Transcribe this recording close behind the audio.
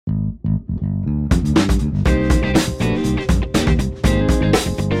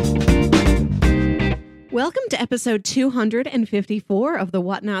Welcome to episode 254 of the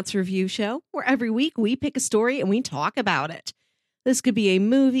Whatnauts Review Show, where every week we pick a story and we talk about it. This could be a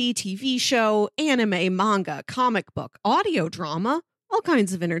movie, TV show, anime, manga, comic book, audio drama, all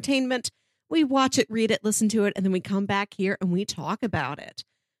kinds of entertainment. We watch it, read it, listen to it, and then we come back here and we talk about it.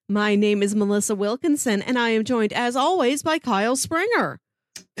 My name is Melissa Wilkinson, and I am joined, as always, by Kyle Springer.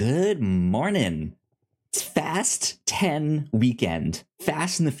 Good morning. It's Fast 10 weekend.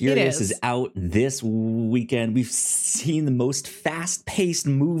 Fast and the Furious is out this weekend. We've seen the most fast-paced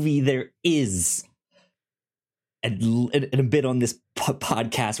movie there is. And a bit on this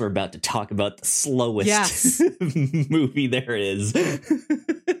podcast, we're about to talk about the slowest movie there is.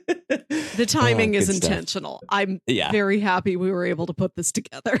 The timing is intentional. Stuff. I'm very happy we were able to put this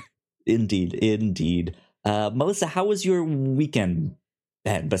together. Indeed. Melissa, how was your weekend?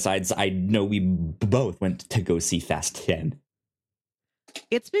 And besides, I know we both went to go see Fast 10.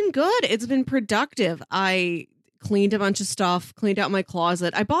 It's been good. It's been productive. I cleaned a bunch of stuff, cleaned out my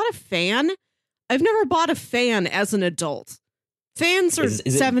closet. I bought a fan. I've never bought a fan as an adult. Fans are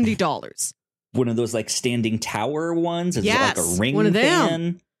 $70. One of those like standing tower ones? Is yes, it like a ring one of them.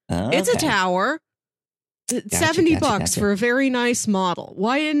 fan? Oh, it's a tower. It's $70 for a very nice model.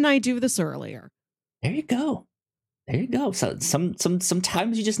 Why didn't I do this earlier? There you go. So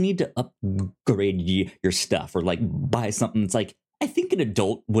sometimes you just need to upgrade your stuff or like buy something that's like, I think an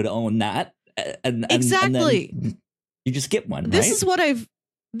adult would own that. And exactly. And then you just get one. This right?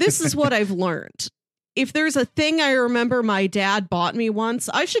 is what I've learned. If there's a thing I remember my dad bought me once,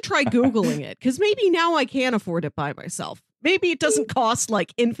 I should try Googling it, because maybe now I can afford it by myself. Maybe it doesn't cost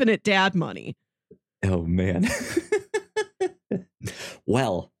like infinite dad money. Oh, man.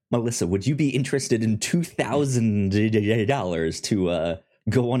 Well, Melissa, would you be interested in $2,000 to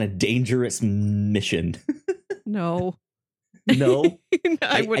go on a dangerous mission? No. No?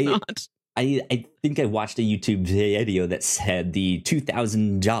 I would not. I think I watched a YouTube video that said the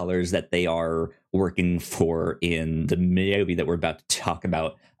 $2,000 that they are working for in the movie that we're about to talk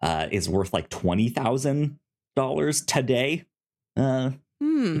about is worth like $20,000 today.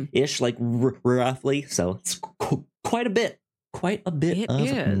 Ish, like roughly. So it's quite a bit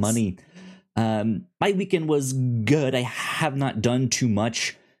of money. My weekend was good. I have not done too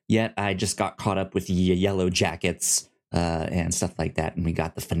much yet. I just got caught up with Yellow Jackets and stuff like that, and we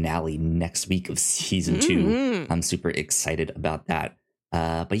got the finale next week of season 2. I'm super excited about that.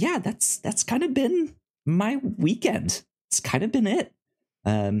 But yeah, that's kind of been my weekend. It's kind of been it.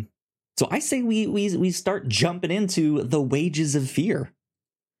 So I say we start jumping into The Wages of Fear.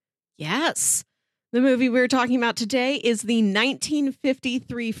 Yes. The movie we're talking about today is the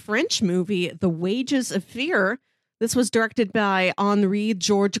 1953 French movie, The Wages of Fear. This was directed by Henri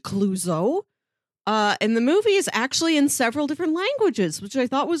Georges Clouzot. And the movie is actually in several different languages, which I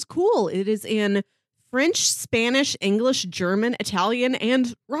thought was cool. It is in French, Spanish, English, German, Italian,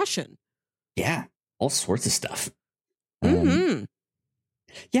 and Russian. Yeah, all sorts of stuff.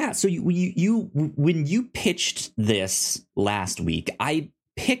 Yeah, so you when you pitched this last week, I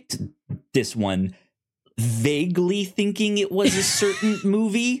picked this one vaguely thinking it was a certain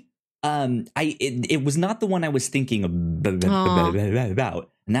movie. It was not the one I was thinking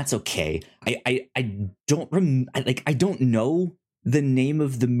about, and that's okay. I don't know the name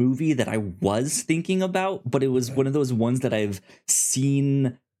of the movie that I was thinking about, but it was one of those ones that I've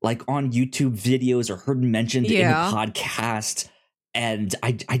seen like on YouTube videos or heard mentioned in a podcast, and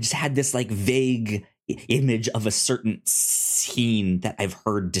I just had this like vague image of a certain scene that I've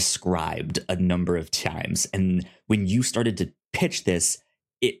heard described a number of times. And when you started to pitch this,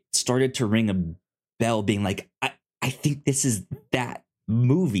 it started to ring a bell being like, I think this is that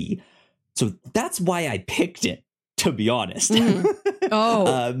movie. So that's why I picked it, to be honest.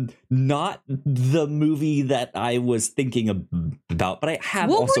 Oh, not the movie that I was thinking about, but I have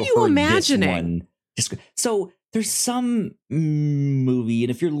what also were you heard imagining? This one. So there's some movie,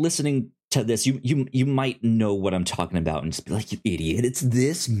 and if you're listening to this, you might know what I'm talking about and just be like, you idiot, it's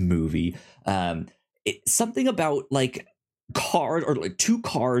this movie. Something about like cars or like two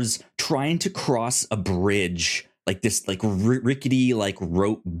cars trying to cross a bridge, like this like rickety like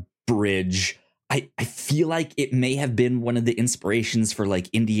rope bridge. I feel like it may have been one of the inspirations for like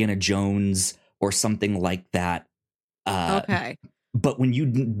Indiana Jones or something like that. Okay. But when you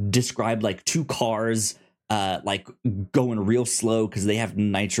describe like two cars like going real slow because they have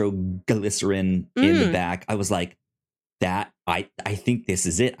nitroglycerin in the back, I was like, that I think this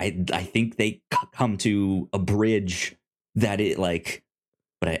is it. I think they come to a bridge that it like,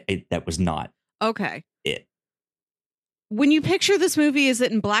 but that was not okay. it. When you picture this movie, is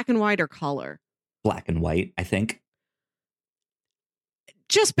it in black and white or color? Black and white, I think.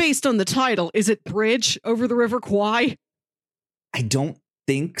 Just based on the title, is it Bridge Over the River Kwai? I don't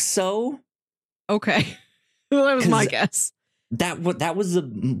think so. Okay. Well, that was my guess. That was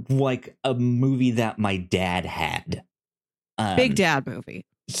a movie that my dad had. Big dad movie.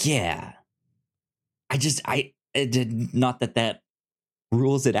 Yeah. I did not that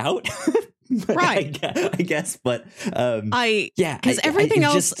rules it out. Right. I guess, but because everything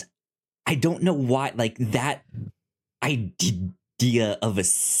else, I don't know why, like, that idea of a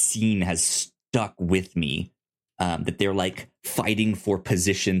scene has stuck with me. That they're like fighting for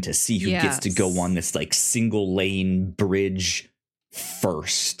position to see who gets to go on this like single lane bridge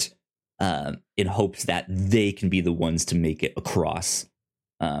first, in hopes that they can be the ones to make it across.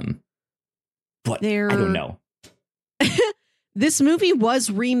 But I don't know. This movie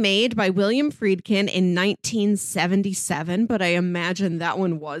was remade by William Friedkin in 1977, but I imagine that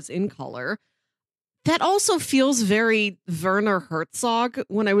one was in color. That also feels very Werner Herzog.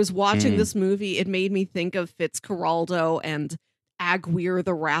 When I was watching this movie, it made me think of Fitzcarraldo and Aguirre,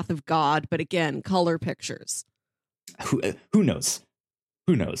 The Wrath of God, but again, color pictures. Who knows?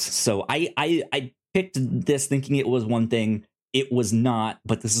 Who knows? So I picked this thinking it was one thing. It was not,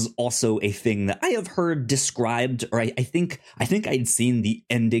 but this is also a thing that I have heard described, or I think I'd seen the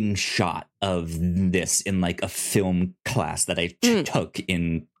ending shot of this in like a film class that I took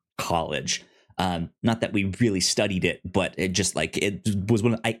in college. Not that we really studied it, but it just like it was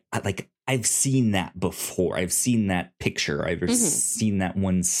one. I've seen that before. I've seen that picture. I've seen that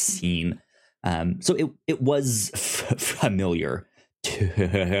one scene. So it was familiar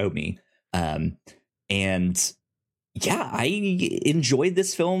to me. And yeah, I enjoyed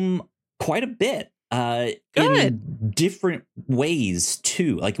this film quite a bit. In different ways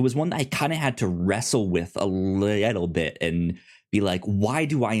too. Like, it was one that I kind of had to wrestle with a little bit and be like, why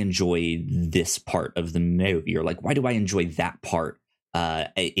do I enjoy this part of the movie? Or like, why do I enjoy that part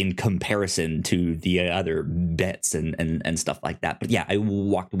in comparison to the other bits and stuff like that? But yeah, I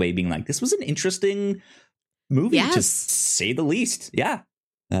walked away being like, this was an interesting movie, to say the least. Yeah.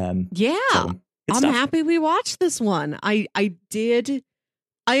 So, I'm happy we watched this one. I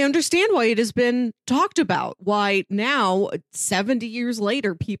understand why it has been talked about, why now 70 years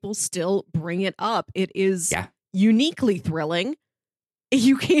later people still bring it up. It is uniquely thrilling.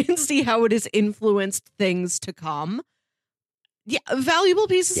 You can see how it has influenced things to come. Yeah, a valuable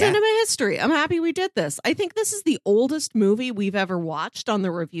piece of cinema history. I'm happy we did this. I think this is the oldest movie we've ever watched on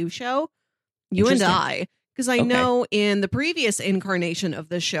the review show, you and I. Because I know in the previous incarnation of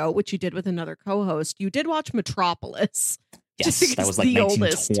the show, which you did with another co-host, you did watch Metropolis. Yes, that was like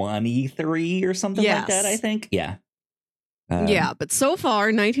 1923 or something like that, I think. Yeah. But so far,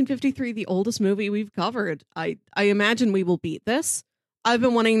 1953, the oldest movie we've covered. I imagine we will beat this. I've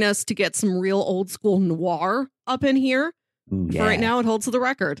been wanting us to get some real old school noir up in here. Ooh, yeah. For right now, it holds to the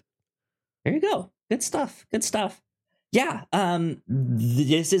record. There you go. Good stuff. Good stuff. Yeah,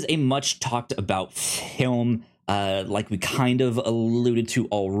 this is a much talked about film. Like we kind of alluded to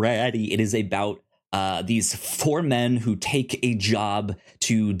already, it is about these four men who take a job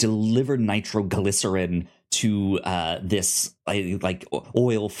to deliver nitroglycerin to this like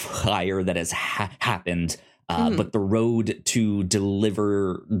oil fire that has happened. But the road to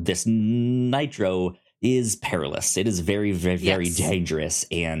deliver this nitro is perilous. It is very, very, very dangerous.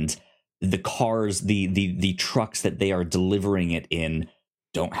 And the cars, the trucks that they are delivering it in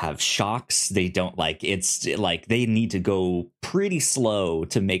don't have shocks. They don't it's like they need to go pretty slow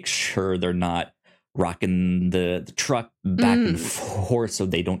to make sure they're not rocking the truck back and forth so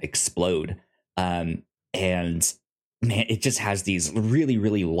they don't explode. And man, it just has these really,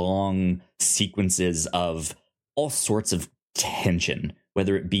 really long sequences of all sorts of tension,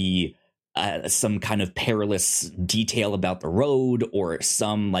 whether it be some kind of perilous detail about the road, or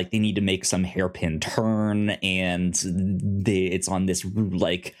some like they need to make some hairpin turn and it's on this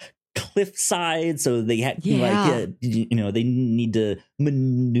like cliffside, so they had they need to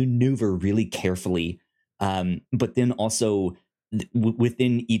maneuver really carefully. But then also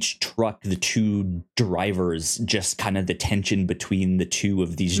within each truck, the two drivers, just kind of the tension between the two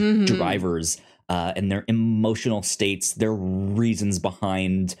of these drivers and their emotional states, their reasons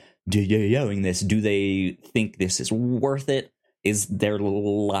behind doing this. Do they think this is worth it? Is their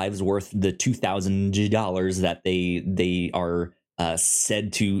lives worth the $2,000 that they are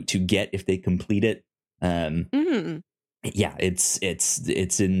said to get if they complete it? Yeah, it's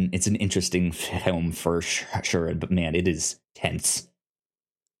an interesting film for sure, but man, it is tense.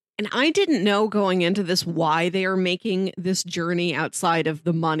 And I didn't know going into this why they are making this journey outside of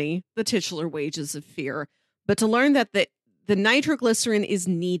the money, the titular wages of fear, but to learn that the nitroglycerin is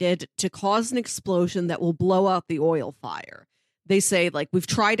needed to cause an explosion that will blow out the oil fire. They say, like, we've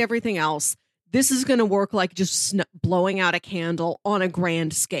tried everything else. This is going to work like just blowing out a candle on a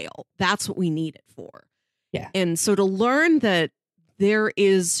grand scale. That's what we need it for. Yeah. And so to learn that there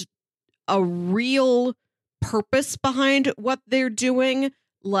is a real purpose behind what they're doing,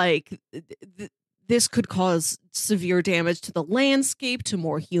 like this could cause severe damage to the landscape, to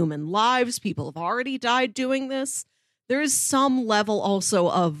more human lives. People have already died doing this. There is some level also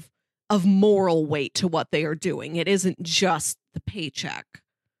of moral weight to what they are doing. It isn't just the paycheck.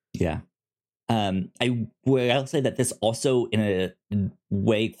 Yeah. I'll say that this also, in a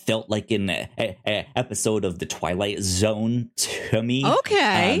way, felt like an episode of The Twilight Zone to me.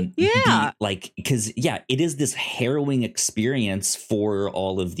 Okay, yeah. Because, it is this harrowing experience for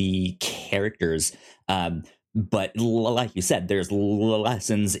all of the characters. But like you said, there's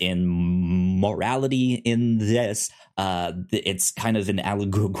lessons in morality in this. It's kind of an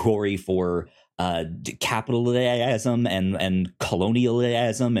allegory for capitalism and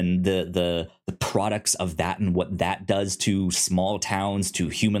colonialism and the products of that and what that does to small towns, to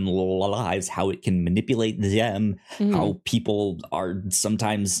human lives, how it can manipulate them, how people are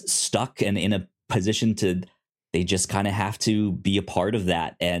sometimes stuck and in a position to, they just kind of have to be a part of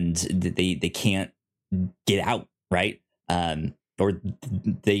that, and they can't get out, right? Or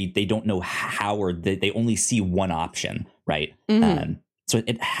they don't know how, or they only see one option, right? So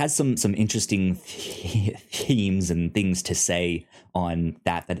it has some interesting themes and things to say on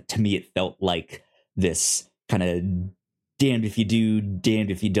that to me, it felt like this kind of damned if you do, damned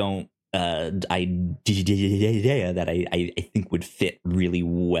if you don't idea that I think would fit really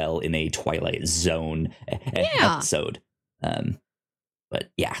well in a Twilight Zone episode. But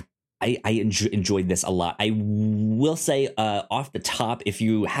yeah, I enjoyed this a lot. I will say off the top, if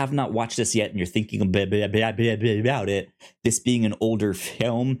you have not watched this yet and you're thinking about it, this being an older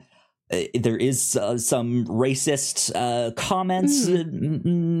film, there is some racist comments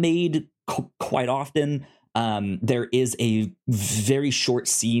made quite often. There is a very short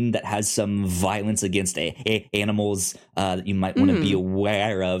scene that has some violence against animals that you might want to be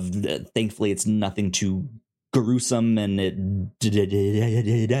aware of. Thankfully, it's nothing too gruesome, and it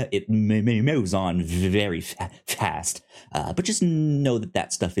moves on very fast. But just know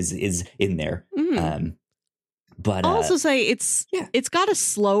that stuff is in there. But I'll also say it's got a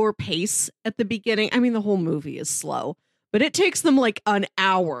slower pace at the beginning. I mean, the whole movie is slow, but it takes them like an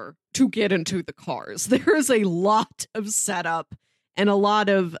hour to get into the cars. There is a lot of setup and a lot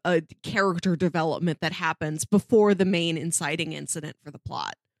of character development that happens before the main inciting incident for the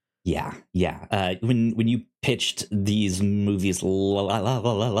plot. Yeah. When you pitched these movies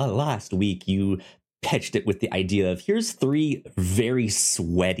last week, you pitched it with the idea of, here's 3 very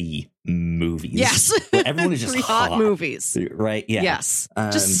sweaty movies. Yes. Where everyone is just 3 hot movies. Right? Yeah. Yes.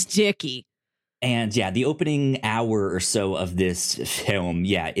 Just sticky. And the opening hour or so of this film,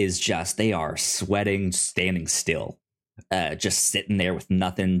 is just, they are sweating, standing still, just sitting there with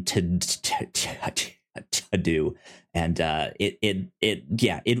nothing to do. And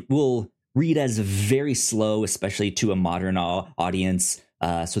it will read as very slow, especially to a modern audience.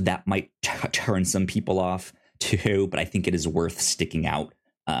 So that might turn some people off too, but I think it is worth sticking out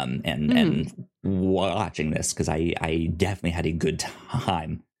and watching this, because I definitely had a good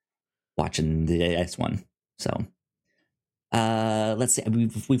time watching this one. So let's see,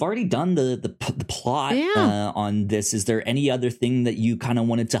 we've already done the plot on this. Is there any other thing that you kind of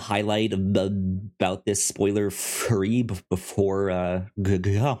wanted to highlight about this, spoiler free, before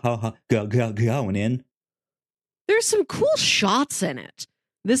going in? There's some cool shots in it.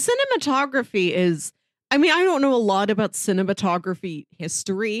 The cinematography is, I mean, I don't know a lot about cinematography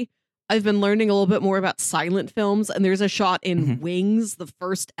history. I've been learning a little bit more about silent films, and there's a shot in Wings, the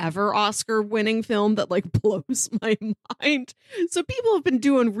first ever Oscar-winning film, that like blows my mind. So people have been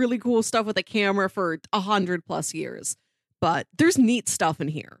doing really cool stuff with a camera for 100+ years, but there's neat stuff in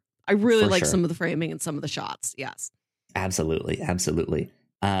here. I really like some of the framing and some of the shots. Yes, absolutely.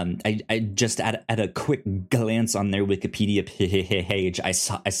 I just at a quick glance on their Wikipedia page, I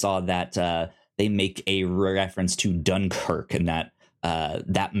saw that they make a reference to Dunkirk, and that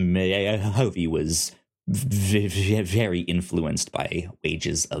movie was very influenced by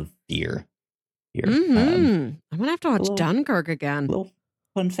Wages of Fear. Here, I'm gonna have to watch Dunkirk again. Little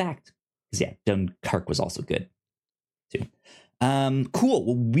fun fact, because Dunkirk was also good too. Cool.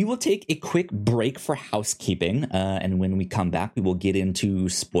 Well, we will take a quick break for housekeeping, and when we come back, we will get into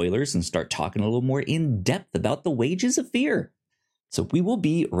spoilers and start talking a little more in depth about the Wages of Fear. So we will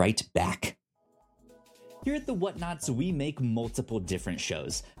be right back. Here at the Whatnots, we make multiple different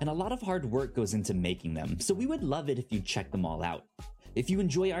shows, and a lot of hard work goes into making them, so we would love it if you'd check them all out. If you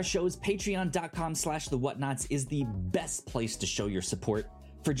enjoy our shows, patreon.com/thewhatnots is the best place to show your support.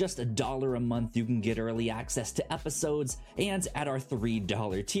 For just $1 a month, you can get early access to episodes, and at our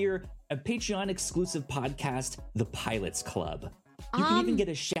 $3 tier, a Patreon-exclusive podcast, The Pilots Club. You can even get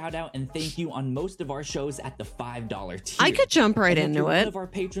a shout out and thank you on most of our shows at the $5 tier. I could jump right and if into you're it. one of our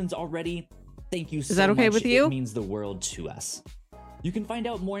patrons already, thank you so much. Is that okay with you? It means the world to us. You can find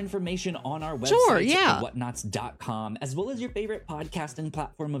out more information on our website, Sure, yeah. whatnots.com, as well as your favorite podcasting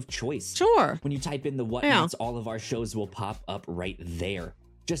platform of choice. Sure. When you type in the Whatnots, all of our shows will pop up right there.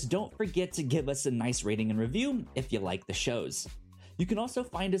 Just don't forget to give us a nice rating and review if you like the shows. You can also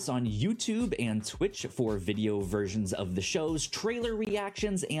find us on YouTube and Twitch for video versions of the shows, trailer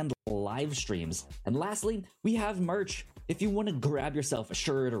reactions, and live streams. And lastly, we have merch. If you want to grab yourself a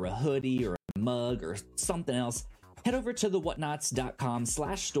shirt or a hoodie or a mug or something else, head over to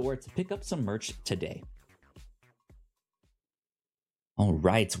thewhatnots.com/store to pick up some merch today. All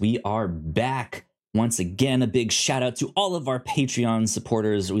right, we are back. Once again, a big shout out to all of our Patreon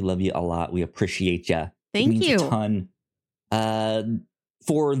supporters. We love you a lot. We appreciate you. Thank it means you. a ton.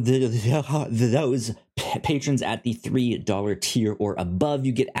 For those patrons at the $3 tier or above,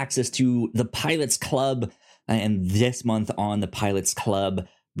 you get access to the Pilots Club. And this month on the Pilots Club,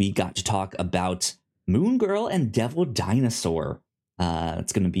 we got to talk about Moon Girl and Devil Dinosaur.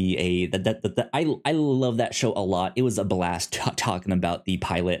 It's going to be I love that show a lot. It was a blast talking about the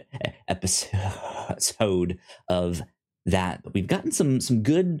pilot episode of that. But we've gotten some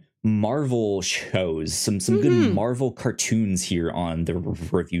good Marvel shows, some good Marvel cartoons here on the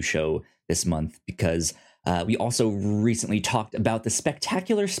review show this month, because we also recently talked about the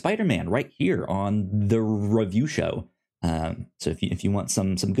Spectacular Spider-Man right here on the review show. So if you want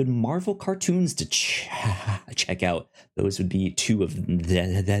some good Marvel cartoons to check out, those would be two of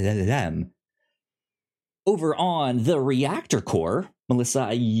them. Over on the Reactor Core,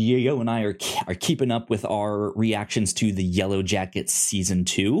 Melissa, you and I are keeping up with our reactions to the Yellow Jackets Season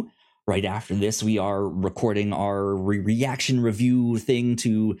 2. Right after this, we are recording our reaction review thing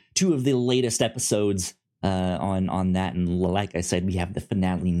to two of the latest episodes on that. And like I said, we have the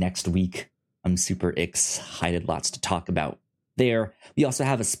finale next week. I'm super excited. Lots to talk about there. We also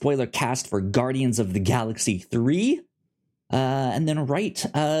have a spoiler cast for Guardians of the Galaxy 3. And then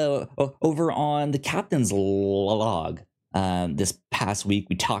over on the Captain's Log, this past week,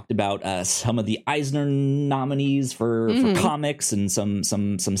 we talked about some of the Eisner nominees for comics and some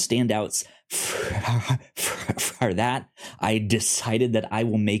standouts for that. I decided that I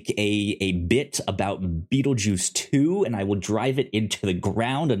will make a bit about Beetlejuice 2, and I will drive it into the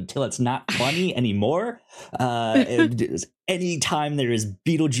ground until it's not funny anymore. Anytime there is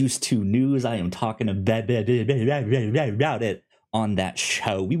Beetlejuice 2 news, I am talking about it on that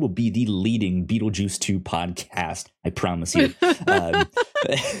show. We will be the leading Beetlejuice 2 podcast, I promise you.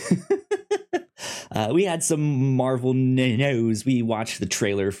 We had some Marvel news. We watched the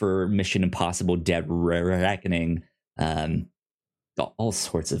trailer for Mission Impossible Dead Reckoning. All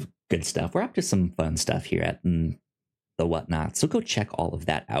sorts of good stuff. We're up to some fun stuff here at the Whatnot, so go check all of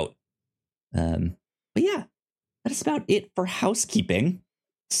that out. But yeah, that's about it for housekeeping.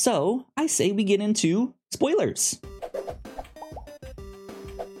 So I say we get into spoilers.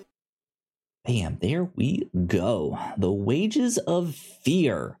 Bam, there we go. The Wages of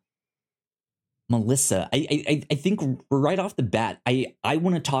Fear. Melissa, I think right off the bat, I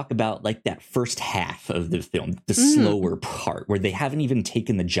want to talk about like that first half of the film, the slower part where they haven't even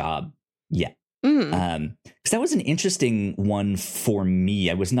taken the job yet. Because that was an interesting one for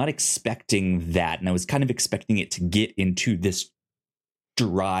me. I was not expecting that, and I was kind of expecting it to get into this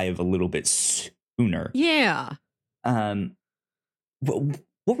drive a little bit sooner. Yeah. What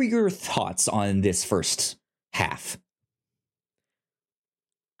were your thoughts on this first half?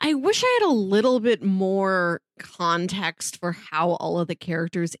 I wish I had a little bit more context for how all of the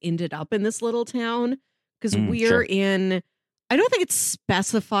characters ended up in this little town, because we're in, I don't think it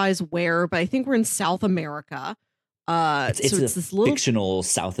specifies where, but I think we're in South America. It's this little fictional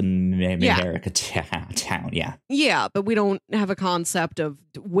South America town. Yeah. Yeah, but we don't have a concept of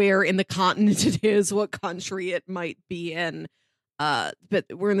where in the continent it is, what country it might be in. But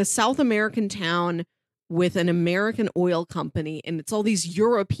we're in the South American town with an American oil company, and it's all these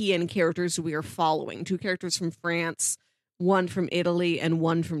European characters we are following. 2 characters from France, 1 from Italy, and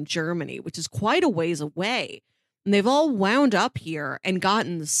 1 from Germany, which is quite a ways away. And they've all wound up here and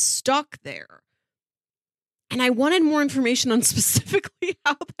gotten stuck there. And I wanted more information on specifically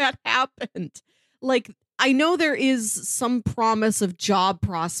how that happened. like, I know there is some promise of job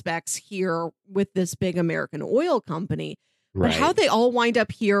prospects here with this big American oil company, but how Right. they all wind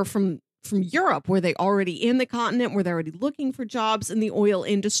up here from Europe? Were they already in the continent? Were they already looking for jobs in the oil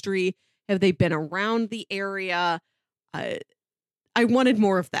industry? Have they been around the area? Uh, I wanted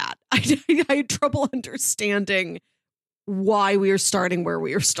more of that. I had trouble understanding why we are starting where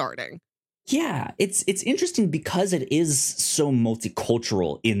we are starting. Yeah, it's interesting because it is so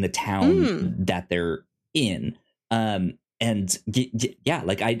multicultural in the town that they're in. And yeah,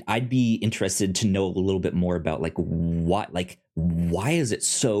 like I'd be interested to know a little bit more about like why is it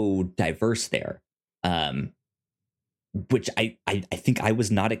so diverse there? Which I think I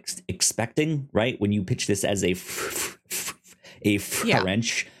was not expecting, right? When you pitch this as a French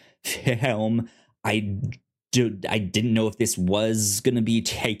film, I didn't know if this was going to be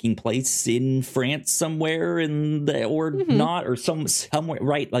taking place in France somewhere or not, or somewhere,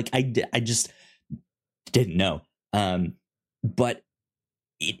 right? Like I just didn't know. But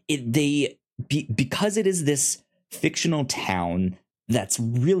because it is this fictional town that's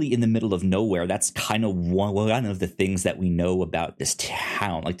really in the middle of nowhere. That's kind of one of the things that we know about this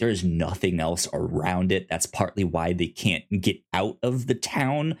town. Like there is nothing else around it. That's partly why they can't get out of the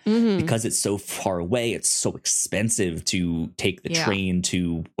town because it's so far away. It's so expensive to take the train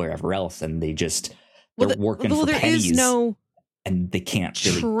to wherever else, and they're working for pennies. Is no and they can't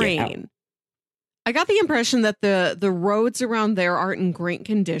really get out. I got the impression that the roads around there aren't in great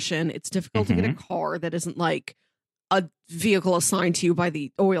condition. It's difficult to get a car that isn't like a vehicle assigned to you by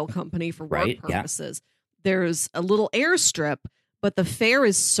the oil company for work purposes. There's a little airstrip, but the fare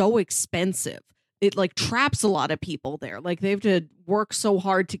is so expensive. It like traps a lot of people there. Like they have to work so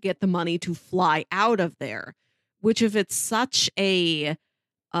hard to get the money to fly out of there, which if it's such a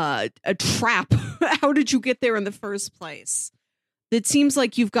trap, how did you get there in the first place? It seems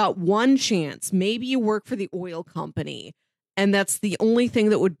like you've got one chance. Maybe you work for the oil company, and that's the only thing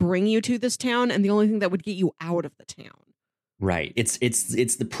that would bring you to this town and the only thing that would get you out of the town. Right. It's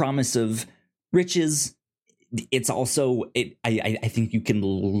the promise of riches. It's also I think you can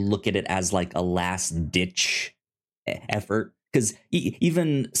look at it as like a last ditch effort, because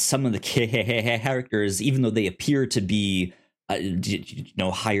even some of the characters, even though they appear to be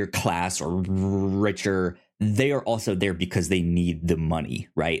higher class or richer, they are also there because they need the money,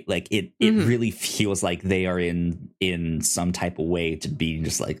 right? Like it really feels like they are in some type of way to be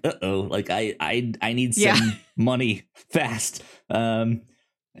just like, like I need some money fast.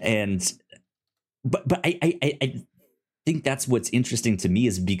 But I think that's what's interesting to me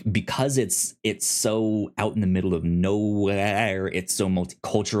is because it's so out in the middle of nowhere. It's so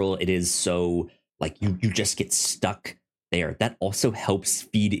multicultural. It is so like you just get stuck there. That also helps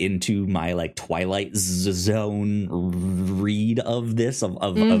feed into my like Twilight Zone read of this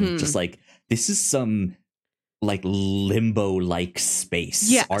of just like, this is some like limbo like space.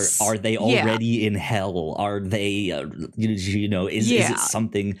 Yes. Are they already in hell? Are they is it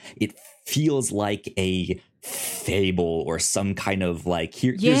something? It feels like a fable or some kind of like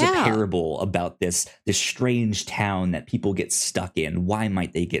here's a parable about this strange town that people get stuck in. Why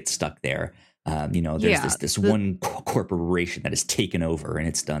might they get stuck there? There's this one corporation that has taken over, and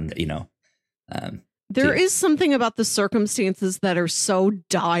it's done. There is something about the circumstances that are so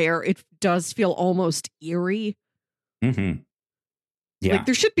dire. It does feel almost eerie. Yeah, like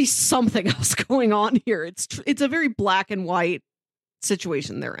there should be something else going on here. It's a very black and white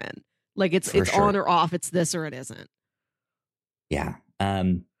situation they're in. Like it's on or off. It's this or it isn't. Yeah.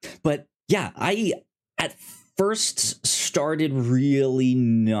 But yeah, I at first started really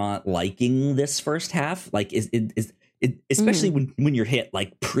not liking this first half. Like especially when you're hit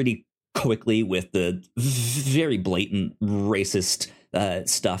like pretty quickly with the very blatant racist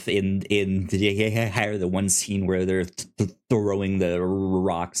stuff in the one scene where they're throwing the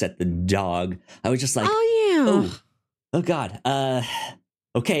rocks at the dog. I was just like, oh God.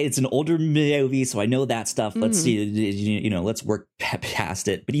 Okay, it's an older movie, so I know that stuff. Let's see, let's work past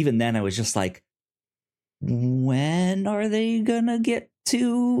it. But even then, I was just like, when are they gonna get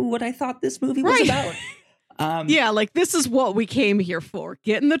to what I thought this movie was about? Like this is what we came here for.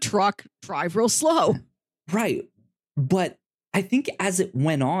 Get in the truck, drive real slow. Right. But I think as it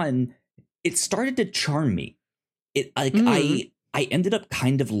went on, it started to charm me. It like I ended up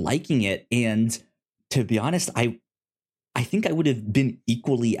kind of liking it, and to be honest, I think I would have been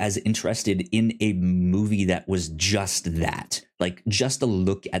equally as interested in a movie that was just that, like just a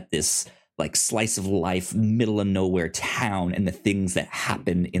look at this like slice of life, middle of nowhere town and the things that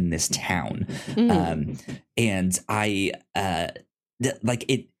happen in this town. And I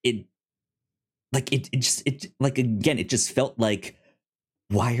it just felt like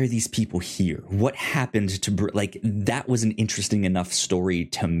why are these people here? What happened to like that was an interesting enough story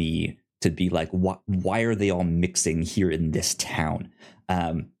to me to be like, why are they all mixing here in this town?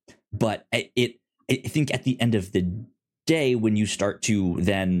 But I think at the end of the day, when you start to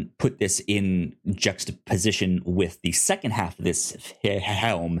then put this in juxtaposition with the second half of this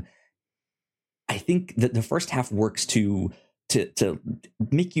film, I think that the first half works to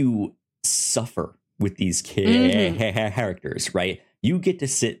make you suffer with these characters, right? You get to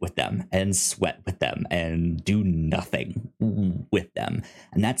sit with them and sweat with them and do nothing with them.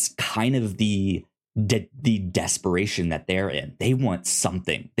 And that's kind of the desperation that they're in. They want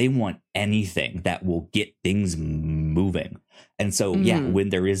something. They want anything that will get things moving. And so, when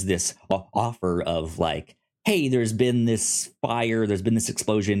there is this offer of like, hey, there's been this fire, there's been this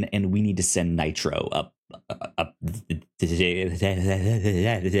explosion, and we need to send Nitro up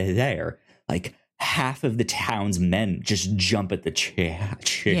there. Like, half of the town's men just jump at the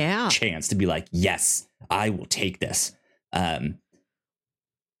chance to be like, yes, I will take this. And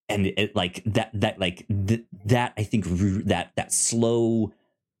it like that I think that slow,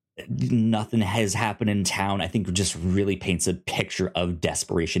 nothing has happened in town, I think just really paints a picture of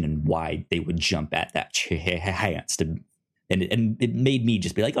desperation and why they would jump at that chance to. And it made me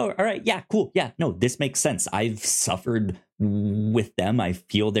just be like, oh, all right, yeah, cool. Yeah, no, this makes sense. I've suffered with them. I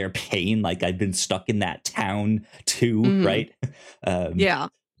feel their pain. Like I've been stuck in that town too, right?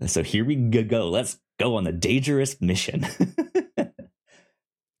 So here we go. Let's go on the dangerous mission.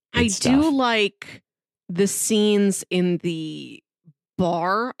 I do like the scenes in the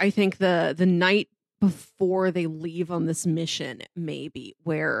bar. I think the night before they leave on this mission, maybe,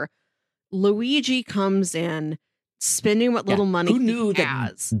 where Luigi comes in, spending what little money who knew he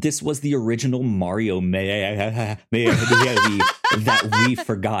has. That this was the original Mario that we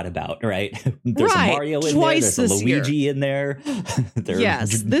forgot about, right? There's a Mario in there, there's a Luigi in there.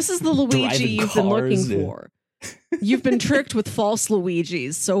 Yes, this is the Luigi you've been looking for. You've been tricked with false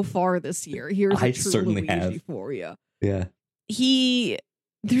Luigis so far this year. Here's a true Luigi for you. Yeah.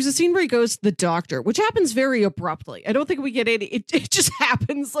 There's a scene where he goes to the doctor, which happens very abruptly. I don't think we get any. It just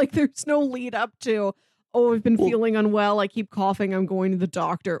happens. Like there's no lead up to, oh, I've been feeling unwell. I keep coughing. I'm going to the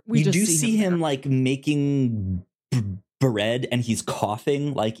doctor. We just see him like making bread and he's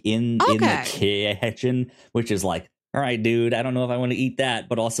coughing like in the kitchen, which is like, all right, dude, I don't know if I want to eat that,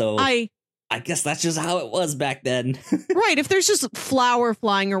 but also I guess that's just how it was back then. Right. If there's just flour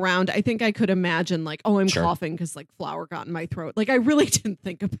flying around, I think I could imagine like, oh, I'm coughing because like flour got in my throat. Like I really didn't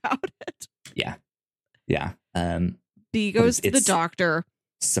think about it. Yeah. Yeah. He goes to the doctor.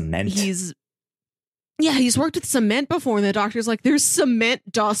 Cement. He's worked with cement before, and the doctor's like, there's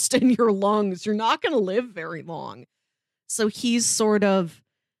cement dust in your lungs. You're not going to live very long. So he's sort of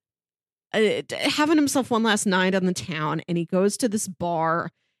having himself one last night on the town, and he goes to this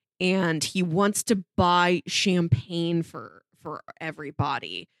bar, and he wants to buy champagne for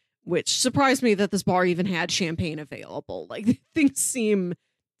everybody, which surprised me that this bar even had champagne available. Like, things seem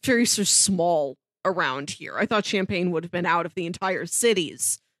very sort of small around here. I thought champagne would have been out of the entire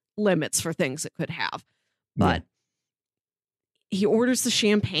city's limits for things it could have. But he orders the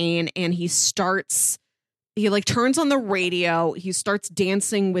champagne, and he like turns on the radio. He starts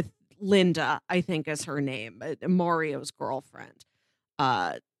dancing with Linda, I think is her name, Mario's girlfriend.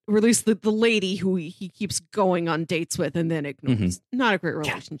 Or at least the lady who he keeps going on dates with and then ignores. Not a great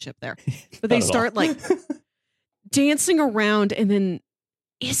relationship there. But they start like dancing around, and then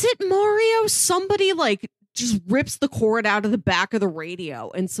is it Mario? Somebody like just rips the cord out of the back of the radio.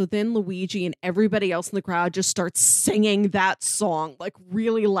 And so then Luigi and everybody else in the crowd just starts singing that song like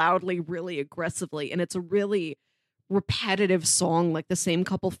really loudly, really aggressively. And it's a really repetitive song, like the same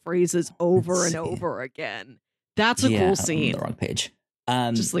couple phrases over and over again. That's a cool scene. On the wrong page.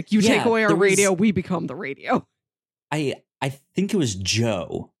 Just like you take away our radio, we become the radio. I think it was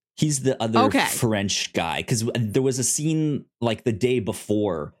Joe. He's the other French guy, because there was a scene like the day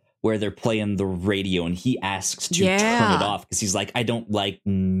before where they're playing the radio, and he asks to turn it off because he's like, I don't like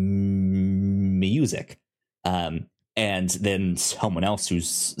music. And then someone else who's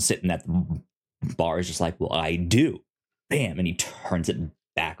sitting at the bar is just like, well, I do. Bam, and he turns it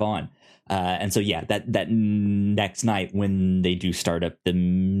back on. And so, that next night when they do start up the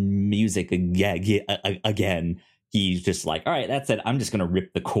music again, he's just like, all right, that's it. I'm just going to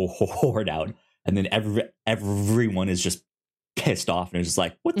rip the cord out. And then everyone is just pissed off and is just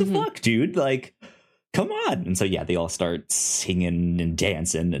like, what the fuck, dude? Like, come on. And so, they all start singing and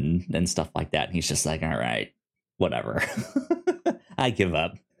dancing and stuff like that. And he's just like, all right, whatever. I give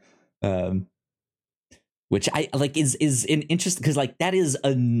up. Which I like is an interest, because like that is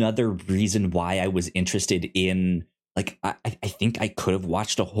another reason why I was interested in like I think I could have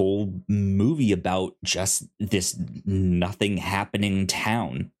watched a whole movie about just this nothing happening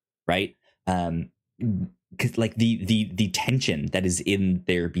town, right? 'Cause like the tension that is in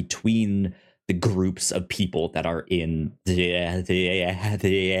there between the groups of people that are in there, the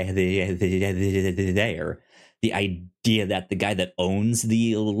idea that the guy that owns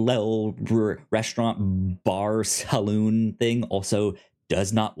the little restaurant bar saloon thing also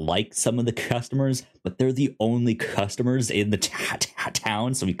does not like some of the customers, but they're the only customers in the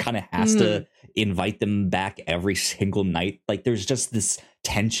town, so he kind of has to invite them back every single night. Like there's just this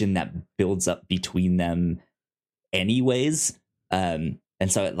tension that builds up between them anyways, and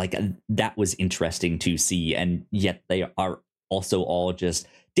so like that was interesting to see, and yet they are also all just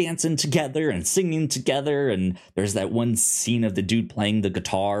dancing together and singing together, and there's that one scene of the dude playing the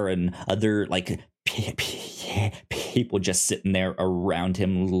guitar and other like people just sitting there around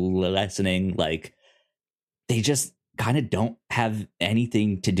him listening. Like they just kind of don't have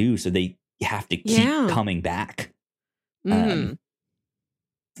anything to do, so they have to keep coming back.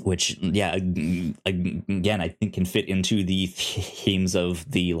 Which again I think can fit into the themes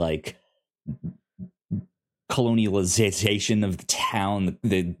of the like colonialization of the town,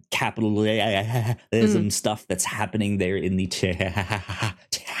 the capitalism stuff that's happening there in the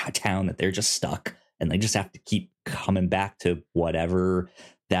town, that they're just stuck and they just have to keep coming back to whatever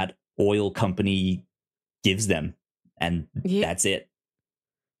that oil company gives them, and that's it.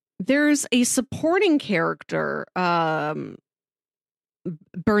 There's a supporting character,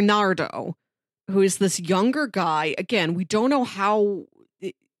 Bernardo, who is this younger guy. Again, we don't know how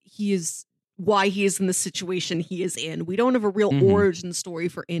he is, why he is in the situation he is in. We don't have a real origin story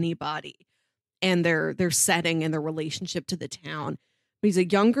for anybody and their setting and their relationship to the town. But he's a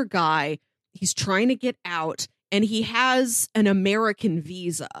younger guy. He's trying to get out, and he has an American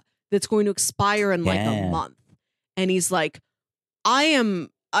visa that's going to expire in like a month. And he's like, I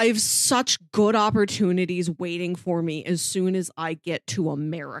have such good opportunities waiting for me as soon as I get to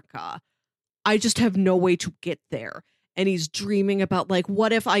America. I just have no way to get there. And he's dreaming about like,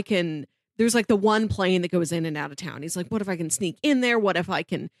 what if I can, there's like the one plane that goes in and out of town. He's like, what if I can sneak in there? What if I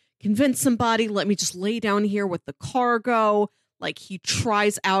can convince somebody? Let me just lay down here with the cargo. Like he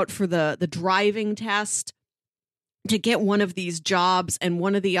tries out for the driving test to get one of these jobs, and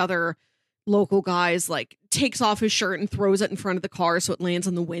one of the other local guys like takes off his shirt and throws it in front of the car so it lands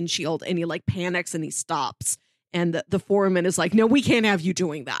on the windshield, and he like panics and he stops, and the foreman is like, no, we can't have you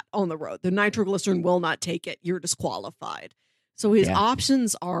doing that on the road. The nitroglycerin will not take it. You're disqualified. So his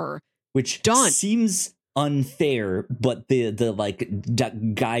options are done. Seems unfair, but the like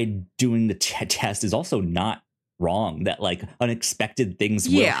guy doing the test is also not wrong, that like unexpected things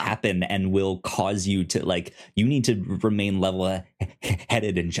will happen and will cause you to like, you need to remain level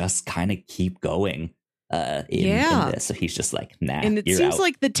headed and just kind of keep going in this. So he's just like, nah, and it you're seems out.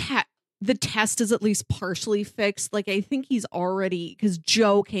 like the test is at least partially fixed. Like I think he's already, because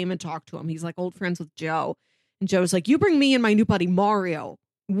Joe came and talked to him, he's like old friends with Joe, and Joe's like, you bring me and my new buddy Mario,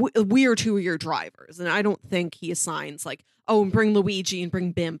 we are 2 of your drivers. And I don't think he assigns like, oh, and bring Luigi and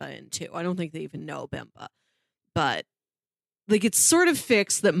bring Bimba in too. I don't think they even know Bimba. But like it's sort of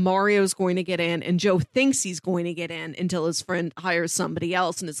fixed that Mario's going to get in, and Joe thinks he's going to get in until his friend hires somebody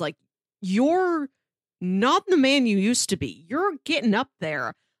else and is like, you're not the man you used to be. You're getting up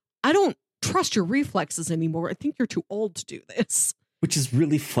there. I don't trust your reflexes anymore. I think you're too old to do this. Which is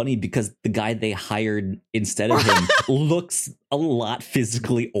really funny because the guy they hired instead of him looks a lot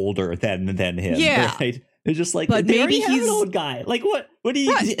physically older than him. Yeah. Right? It's just like, but maybe he's an old guy. Like what do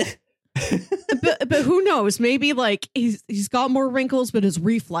you... Right. but who knows? Maybe like he's got more wrinkles, but his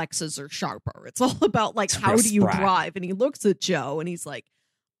reflexes are sharper. It's all about like, how do you drive? And he looks at Joe and he's like,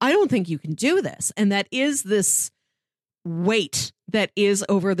 I don't think you can do this. And that is this weight that is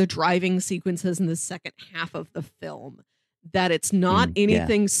over the driving sequences in the second half of the film, that it's not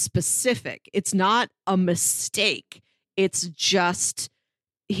anything specific. It's not a mistake. It's just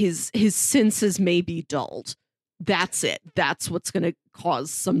his senses may be dulled. That's it. That's what's going to cause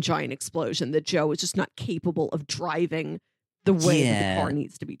some giant explosion, that Joe is just not capable of driving the way that the car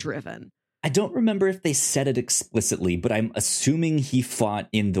needs to be driven. I don't remember if they said it explicitly, but I'm assuming he fought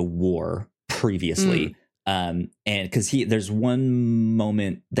in the war previously. And because there's one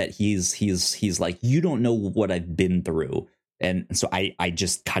moment that he's like, you don't know what I've been through. And so I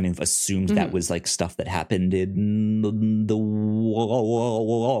just kind of assumed that was like stuff that happened in the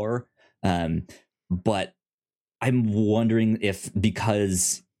war. But I'm wondering if,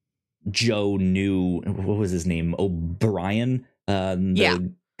 because Joe knew, what was his name? O'Brien,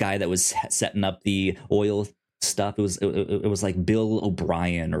 the guy that was setting up the oil stuff. It was like Bill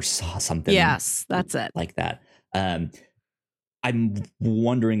O'Brien or something. Yes, that's it. Like that. I'm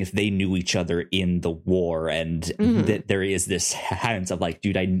wondering if they knew each other in the war, and that there is this sense of like,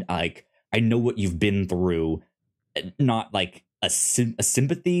 dude, I know what you've been through, not like a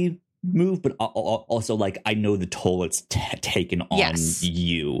sympathy move, but also like I know the toll it's taken on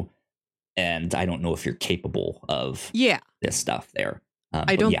you, and I don't know if you're capable of this stuff there.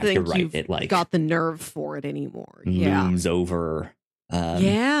 I don't think you're right. you've it like got the nerve for it anymore. Looms over.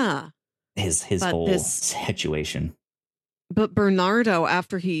 His whole situation. But Bernardo,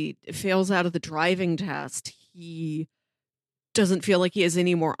 after he fails out of the driving test, he doesn't feel like he has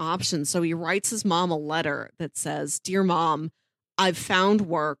any more options. So he writes his mom a letter that says, "Dear Mom, I've found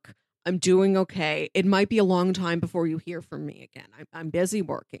work. I'm doing okay. It might be a long time before you hear from me again. I'm busy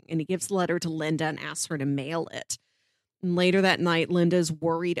working." And he gives the letter to Linda and asks her to mail it. And later that night, Linda's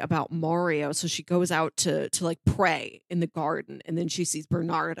worried about Mario. So she goes out to like pray in the garden. And then she sees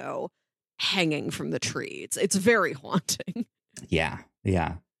Bernardo hanging from the tree. It's very haunting. Yeah.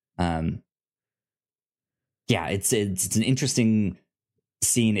 It's an interesting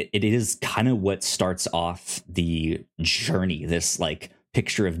scene. It is kind of what starts off the journey, this like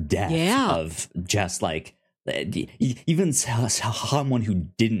picture of death of just like even someone who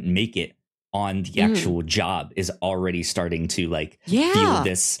didn't make it on the actual job is already starting to like feel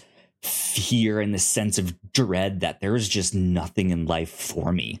this fear and this sense of dread that there is just nothing in life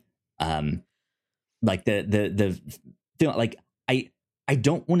for me. Like the like I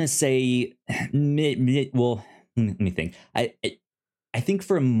don't want to say well, let me think. I think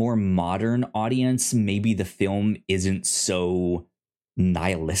for a more modern audience, maybe the film isn't so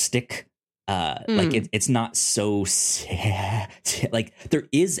nihilistic. Like it's not so like there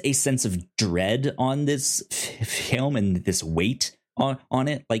is a sense of dread on this film and this weight on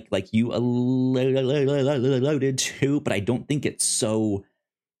it, like you alluded to, but I don't think it's so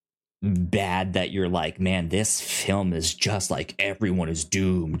bad that you're like, man, this film is just like everyone is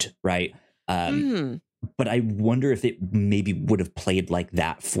doomed, right? But I wonder if it maybe would have played like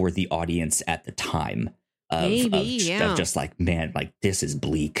that for the audience at the time of just like, man, like this is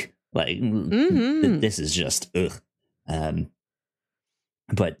bleak, like this is just ugh.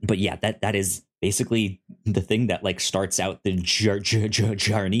 But yeah, that is basically the thing that like starts out the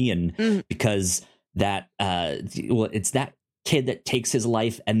journey, and because that it's that kid that takes his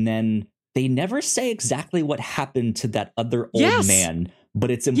life, and then they never say exactly what happened to that other old man, but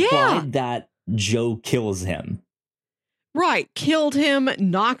it's implied that Joe kills him. Right. Killed him,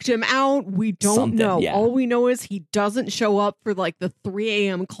 knocked him out. We don't know. Yeah. All we know is he doesn't show up for like the 3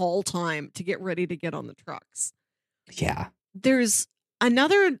 a.m. call time to get ready to get on the trucks. Yeah. There's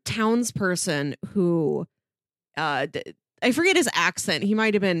another townsperson who, I forget his accent. He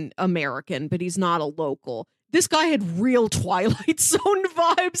might have been American, but he's not a local. This guy had real Twilight Zone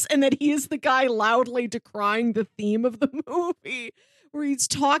vibes, and that he is the guy loudly decrying the theme of the movie, where he's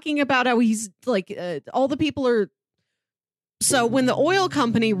talking about how he's like, all the people are. So when the oil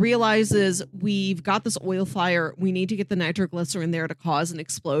company realizes we've got this oil fire, we need to get the nitroglycerin there to cause an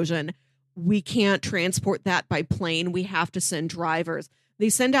explosion. We can't transport that by plane. We have to send drivers. They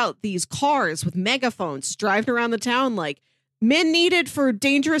send out these cars with megaphones driving around the town like, men needed for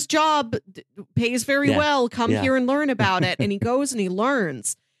dangerous job, pays very well. Come here and learn about it. And he goes and he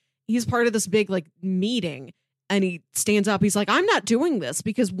learns. He's part of this big like meeting, and he stands up. He's like, I'm not doing this,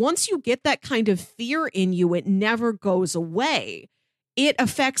 because once you get that kind of fear in you, it never goes away. It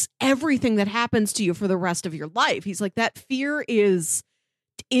affects everything that happens to you for the rest of your life. He's like, that fear is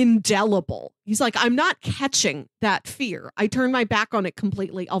indelible. He's like, I'm not catching that fear. I turn my back on it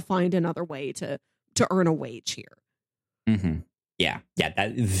completely. I'll find another way to earn a wage here. Mm-hmm. Yeah,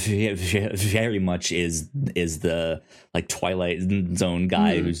 that very much is the like Twilight Zone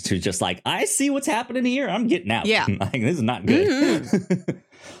guy who's just like, I see what's happening here, I'm getting out. Yeah, like, this is not good.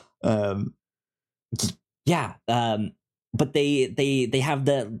 But they have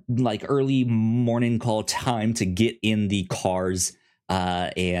the like early morning call time to get in the cars,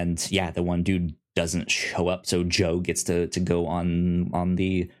 and the one dude doesn't show up, so Joe gets to go on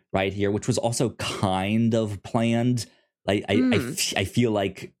the ride here, which was also kind of planned. I feel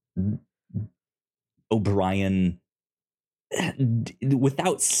like O'Brien,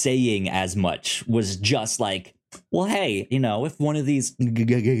 without saying as much, was just like, well, hey, if one of these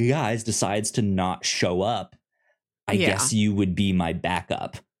guys decides to not show up, I guess you would be my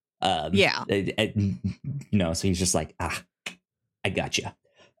backup. So he's just like, I gotcha.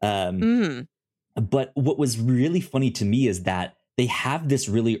 But what was really funny to me is that they have this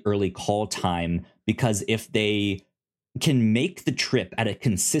really early call time, because if they can make the trip at a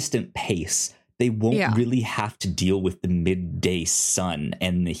consistent pace, they won't really have to deal with the midday sun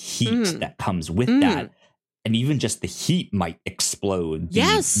and the heat that comes with that. and even just the heat might explode.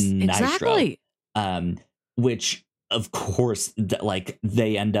 Yes, nitro, exactly. Which of course, like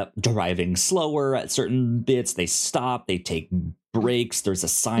they end up driving slower at certain bits. They stop, they take breaks. There's a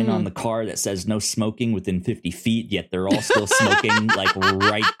sign on the car that says no smoking within 50 feet, yet they're all still smoking like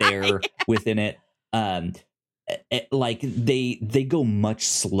right there within it. Like they go much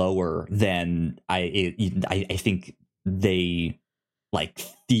slower than I think they like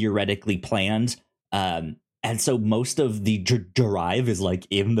theoretically planned. And so most of the drive is like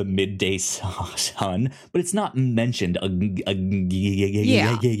in the midday sun, but it's not mentioned again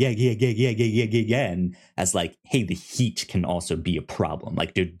as like, hey, the heat can also be a problem.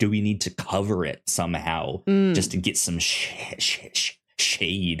 Like, do we need to cover it somehow just to get some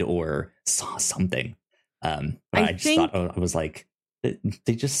shade or something? But I just thought, I was like,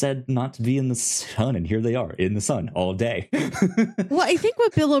 they just said not to be in the sun, and here they are in the sun all day. Well, I think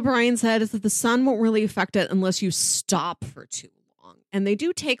what Bill O'Brien said is that the sun won't really affect it unless you stop for too long. And they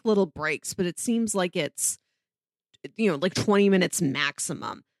do take little breaks, but it seems like it's, like 20 minutes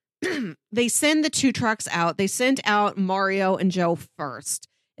maximum. They send the 2 trucks out. They sent out Mario and Joe first.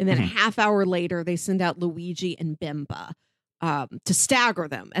 And then a half hour later, they send out Luigi and Bimba to stagger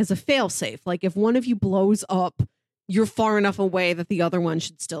them as a failsafe. Like if one of you blows up, you're far enough away that the other one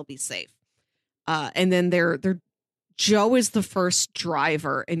should still be safe. And then Joe is the first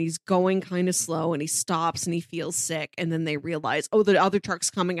driver, and he's going kind of slow, and he stops and he feels sick. And then they realize, oh, the other truck's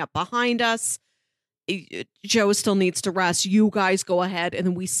coming up behind us. Joe still needs to rest. You guys go ahead. And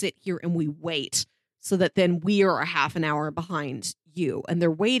then we sit here and we wait so that then we are a half an hour behind you. And they're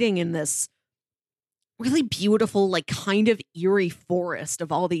waiting in this really beautiful, like kind of eerie forest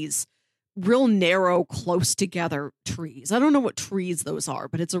of all these real narrow, close together trees. I don't know what trees those are,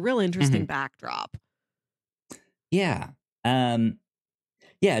 but it's a real interesting backdrop. Yeah. And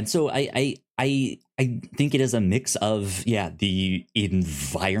so I think it is a mix of, the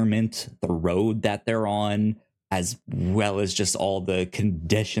environment, the road that they're on, as well as just all the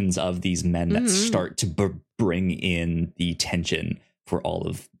conditions of these men that start to bring in the tension for all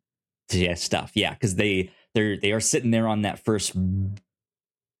of the stuff. Yeah, because they are sitting there on that first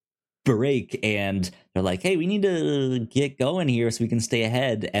break, and they're like, hey, we need to get going here so we can stay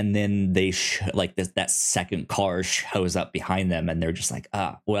ahead. And then they that second car shows up behind them, and they're just like,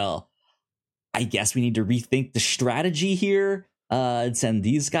 well, I guess we need to rethink the strategy here and send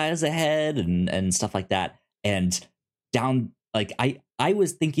these guys ahead and stuff like that. And down, like I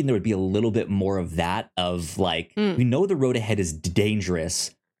was thinking there would be a little bit more of that, of like, we know the road ahead is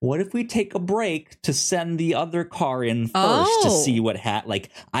dangerous. What if we take a break to send the other car in first to see what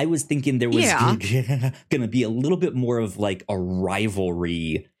like, I was thinking there was going to be a little bit more of like a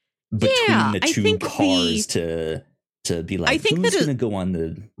rivalry between the two cars to be like, who's going to go on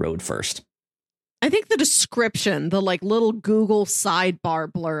the road first? I think the description, the like little Google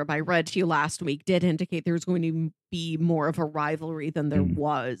sidebar blurb I read to you last week, did indicate there was going to be more of a rivalry than there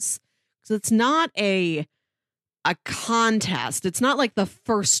was. Because it's not a contest. It's not like the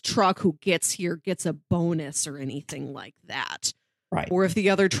first truck who gets here gets a bonus or anything like that. Right. Or if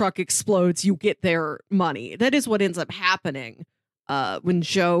the other truck explodes, you get their money. That is what ends up happening. When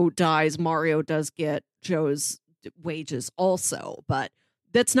Joe dies, Mario does get Joe's wages also, but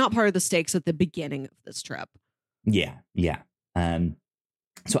that's not part of the stakes at the beginning of this trip. Yeah.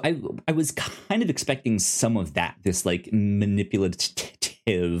 So I was kind of expecting some of that, this like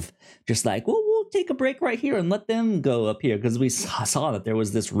manipulative, just like, well, we'll take a break right here and let them go up here, because we saw that there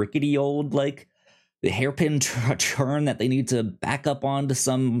was this rickety old like the hairpin turn that they need to back up onto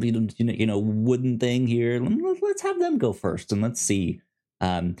some wooden thing here. Let's have them go first and let's see.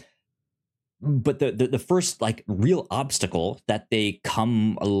 But the first like real obstacle that they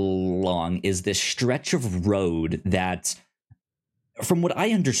come along is this stretch of road that, from what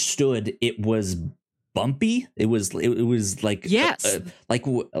I understood, it was bumpy. It was like, yes, like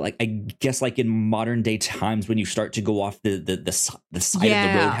I guess like in modern day times when you start to go off the side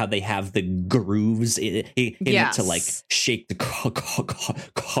of the road, how they have the grooves in it to like shake the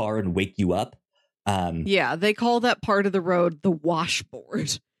car and wake you up. They call that part of the road the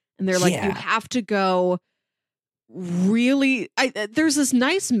washboard. And they're like, you have to go really, there's this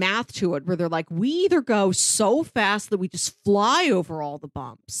nice math to it where they're like, we either go so fast that we just fly over all the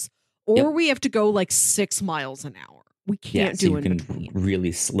bumps, or we have to go like 6 miles an hour. We can't do in between.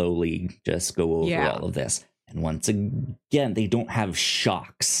 Really slowly just go over all of this. And once again, they don't have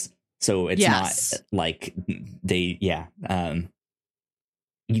shocks. So it's not like they,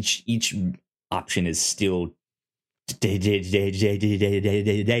 each option is still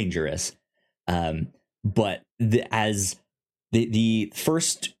dangerous, but as the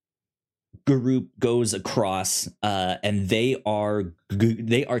first group goes across, and they are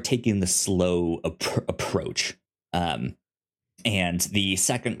taking the slow approach. And the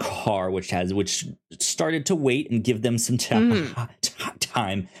second car, which started to wait and give them some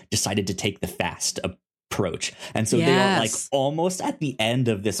time, decided to take the fast approach. And so they are like almost at the end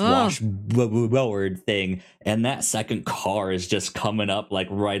of this washboard thing, and that second car is just coming up like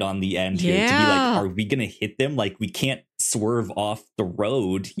right on the end here to be like, are we gonna hit them? Like, we can't swerve off the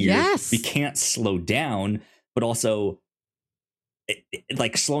road here. We can't slow down, but also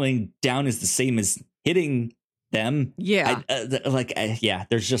like slowing down is the same as hitting them.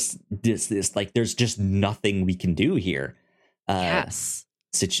 There's just this like there's just nothing we can do here.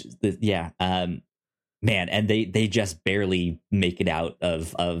 Man, and they just barely make it out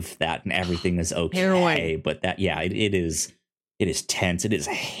of that, and everything is okay. Harrowing. But that it is tense. It is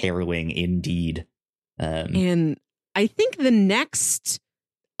harrowing indeed. And I think the next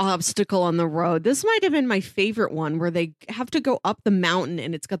obstacle on the road, this might have been my favorite one, where they have to go up the mountain,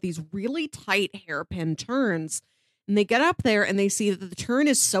 and it's got these really tight hairpin turns, and they get up there and they see that the turn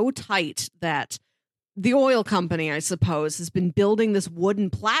is so tight that the oil company, I suppose, has been building this wooden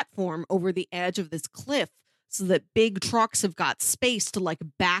platform over the edge of this cliff so that big trucks have got space to like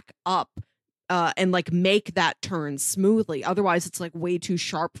back up and like make that turn smoothly. Otherwise, it's like way too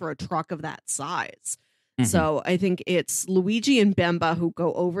sharp for a truck of that size. So I think it's Luigi and Bemba who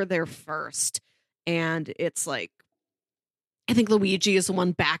go over there first. And it's like, I think Luigi is the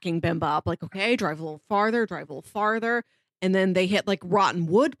one backing Bemba up, like, okay, drive a little farther. And then they hit like rotten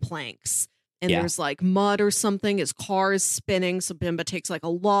wood planks. And there's like mud or something. His car is spinning. So Bemba takes like a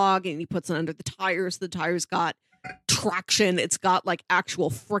log and he puts it under the tires. The tires got traction. It's got like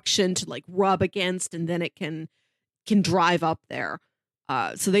actual friction to like rub against, and then it can drive up there.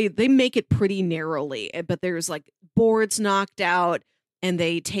 So they make it pretty narrowly, but there's like boards knocked out, and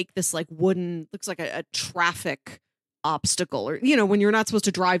they take this like wooden, looks like a traffic obstacle, or when you're not supposed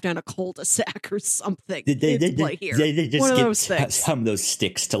to drive down a cul-de-sac or something. They just one of get those things. Some of those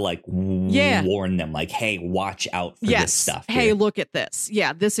sticks to like warn them, like, hey, watch out for this stuff. Hey, look at this.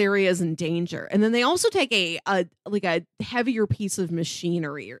 Yeah, this area is in danger. And then they also take a heavier piece of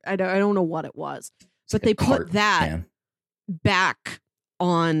machinery. I don't know what it was, but they put that back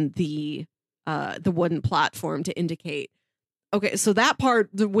on the wooden platform to indicate, okay, so that part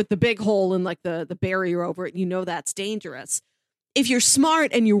with the big hole and like the barrier over it, that's dangerous. If you're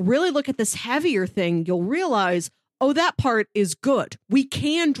smart and you really look at this heavier thing, you'll realize, oh, that part is good. We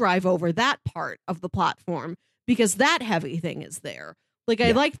can drive over that part of the platform because that heavy thing is there. Like,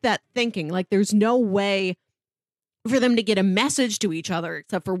 I like that thinking. Like, there's no way for them to get a message to each other,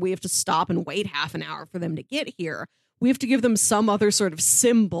 except for we have to stop and wait half an hour for them to get here. We have to give them some other sort of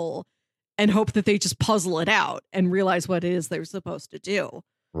symbol and hope that they just puzzle it out and realize what it is they're supposed to do.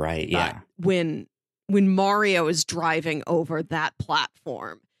 Right, yeah. When Mario is driving over that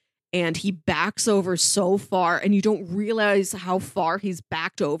platform and he backs over so far, and you don't realize how far he's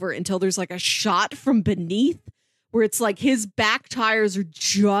backed over until there's like a shot from beneath where it's like his back tires are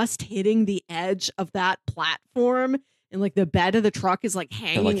just hitting the edge of that platform, and like the bed of the truck is like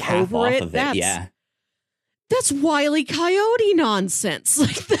hanging like half over off it. Of it. That's Wile E. Coyote nonsense.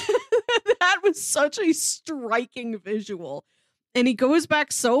 Like that was such a striking visual. And he goes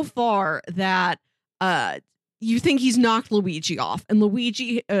back so far that you think he's knocked Luigi off. And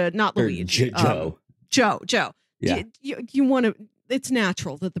Luigi, not Luigi. Joe. Yeah. You want to, it's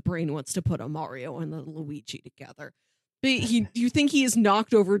natural that the brain wants to put a Mario and a Luigi together. But you think he has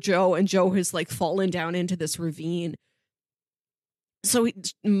knocked over Joe, and Joe has like fallen down into this ravine. So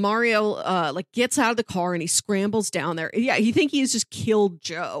Mario gets out of the car and he scrambles down there. Yeah, you think he has just killed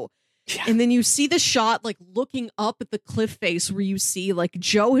Joe. Yeah. And then you see the shot like looking up at the cliff face where you see like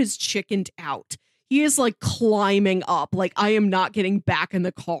Joe has chickened out. He is like climbing up, like, I am not getting back in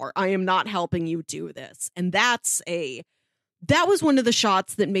the car. I am not helping you do this. And that was one of the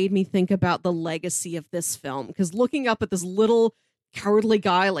shots that made me think about the legacy of this film, because looking up at this little cowardly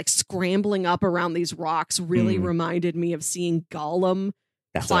guy like scrambling up around these rocks really reminded me of seeing Gollum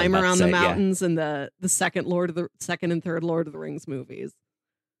climb around the mountains in the second and third Lord of the Rings movies.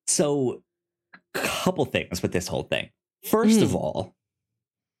 So, a couple things with this whole thing. First of all,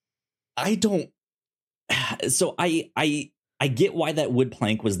 I get why that wood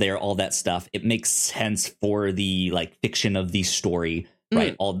plank was there, all that stuff. It makes sense for the like fiction of the story,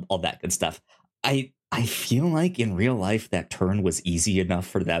 right? All that good stuff. I feel like in real life that turn was easy enough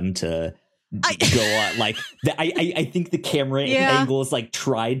for them to go on. Like, I think the camera angles like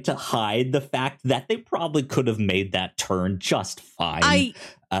tried to hide the fact that they probably could have made that turn just fine.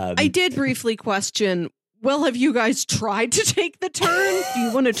 I did briefly question well, have you guys tried to take the turn? Do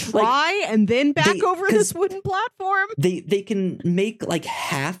you want to try and then back over this wooden platform? They can make like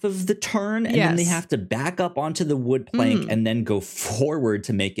half of the turn, and then they have to back up onto the wood plank and then go forward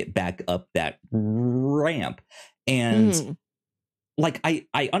to make it back up that ramp. And like,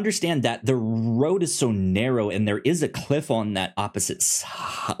 I understand that the road is so narrow and there is a cliff on that opposite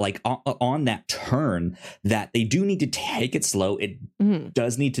side, like on that turn, that they do need to take it slow. It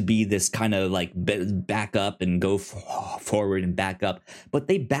does need to be this kind of like back up and go forward and back up. But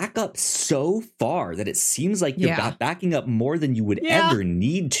they back up so far that it seems like you're backing up more than you would ever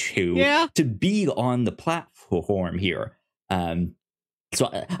need to be on the platform here. So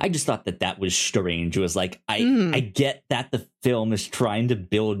I just thought that was strange. It was like, I get that the film is trying to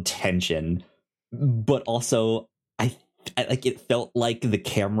build tension, but also I like, it felt like the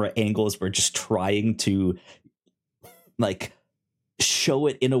camera angles were just trying to like show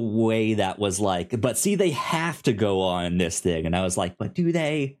it in a way that was like, but see, they have to go on this thing. And I was like, but do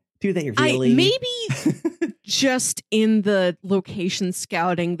they really? Maybe just in the location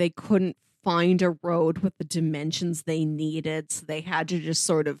scouting, they couldn't find a road with the dimensions they needed, so they had to just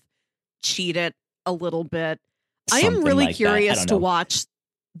sort of cheat it a little bit. I am really like curious to watch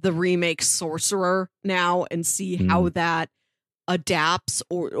the remake Sorcerer now and see how that adapts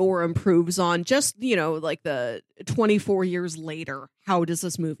or improves on just, you know, like the 24 years later. How does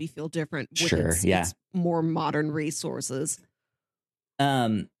this movie feel different with its more modern resources?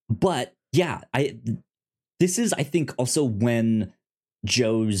 But yeah, this is, I think, also when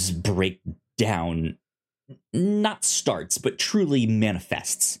Joe's breakdown not starts, but truly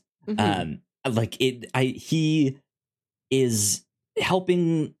manifests. He is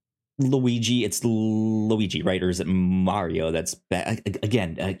helping Luigi. It's Luigi, right? Or is it Mario? That's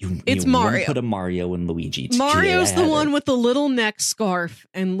again. It's Mario. Put a Mario and Luigi. Mario's the one with the little neck scarf,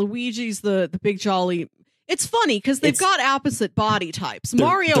 and Luigi's the big jolly. It's funny because they've got opposite body types.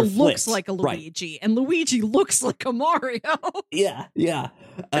 Mario looks like a Luigi, and Luigi looks like a Mario. Yeah.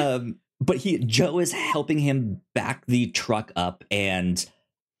 But Joe is helping him back the truck up, and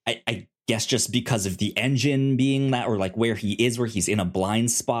I guess just because of the engine being that, or like where he's in a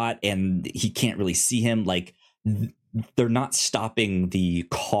blind spot and he can't really see him, like they're not stopping the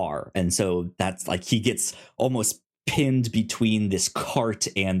car, and so that's like he gets almost pinned between this cart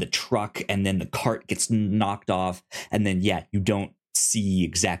and the truck, and then the cart gets knocked off, and then you don't see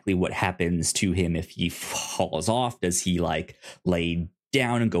exactly what happens to him if he falls off. Does he like lay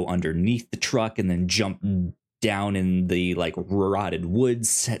down and go underneath the truck and then jump down in the like rotted wood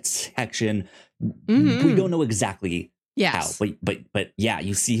section? We don't know exactly how, but yeah,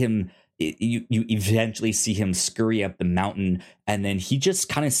 you see him. You eventually see him scurry up the mountain, and then he just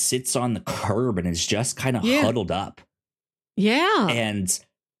kind of sits on the curb and is just kind of huddled up. Yeah. And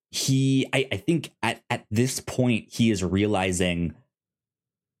I think at this point he is realizing,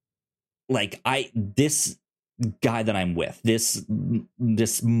 like, this guy that I'm with, this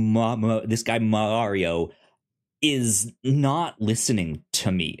guy Mario is not listening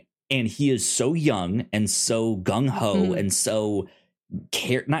to me, and he is so young and so gung-ho and so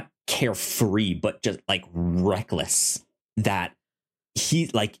not carefree, but just like reckless, that he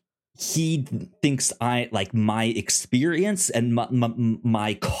thinks my experience and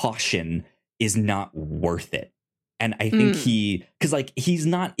my caution is not worth it. And I think because like he's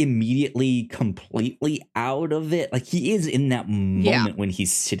not immediately completely out of it. Like he is in that moment when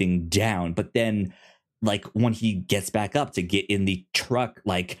he's sitting down, but then like when he gets back up to get in the truck,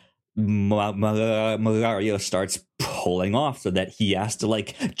 like Mario starts pulling off so that he has to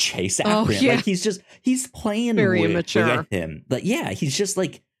like chase after him. Like he's playing very immature with him. But he's just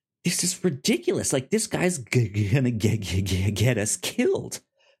like, this is ridiculous. Like this guy's gonna get us killed.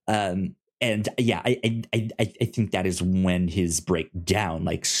 And I think that is when his breakdown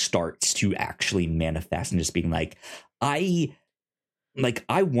like starts to actually manifest, and just being like, I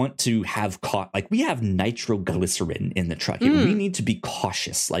want to have we have nitroglycerin in the truck. We need to be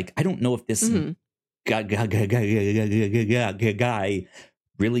cautious. Like, I don't know if this guy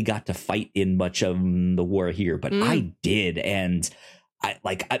really got to fight in much of the war here, but I did. And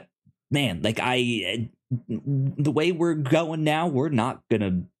the way we're going now, we're not going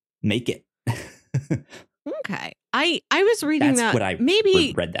to make it. Okay. I was reading That's what I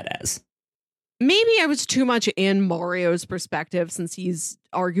read that as. Maybe I was too much in Mario's perspective, since he's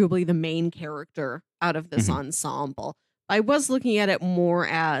arguably the main character out of this ensemble. I was looking at it more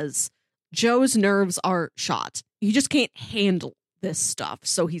as Joe's nerves are shot. He just can't handle this stuff.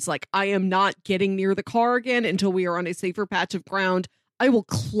 So he's like, I am not getting near the car again until we are on a safer patch of ground. I will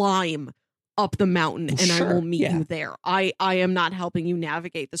climb up the mountain and I will meet you there. I am not helping you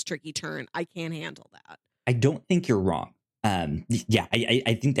navigate this tricky turn. I can't handle that. I don't think you're wrong. Yeah,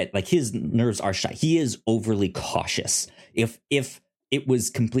 I think that like his nerves are shot. He is overly cautious. If it was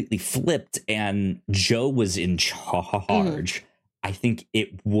completely flipped and Joe was in charge, I think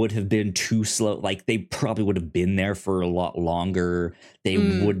it would have been too slow. Like they probably would have been there for a lot longer. They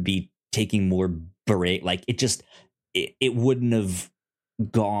would be taking more break. Like it wouldn't have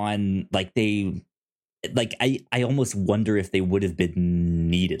gone like they. Like I almost wonder if they would have been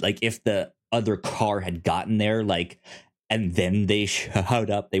needed. Like if the other car had gotten there, like, and then they showed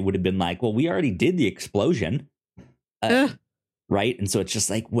up, they would have been like, well, we already did the explosion. Right. And so it's just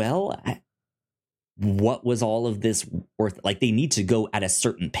like, well, what was all of this worth? Like they need to go at a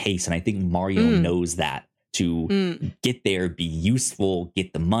certain pace. And I think Mario knows that to get there, be useful,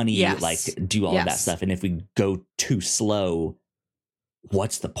 get the money, like do all of that stuff. And if we go too slow,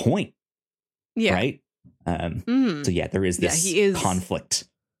 what's the point? Yeah. Right. So yeah, there is this conflict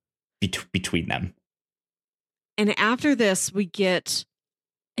between them. And after this, we get,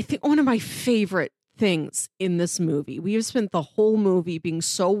 I think, one of my favorite things in this movie. We have spent the whole movie being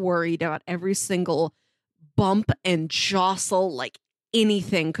so worried about every single bump and jostle, like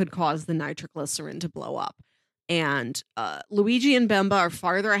anything could cause the nitroglycerin to blow up. And Luigi and Bemba are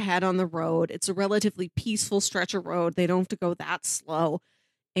farther ahead on the road. It's a relatively peaceful stretch of road. They don't have to go that slow.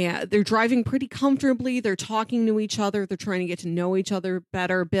 And they're driving pretty comfortably. They're talking to each other. They're trying to get to know each other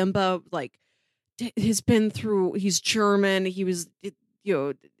better. Bemba, like, has been through, he's German. He was,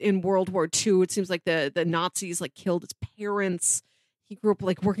 in World War II. It seems like the Nazis, like, killed his parents. He grew up,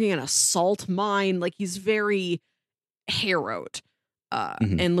 like, working in a salt mine. Like, he's very harrowed.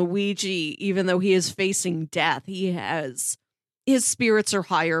 And Luigi, even though he is facing death, his spirits are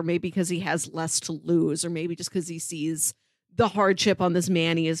higher, maybe because he has less to lose, or maybe just because he sees the hardship on this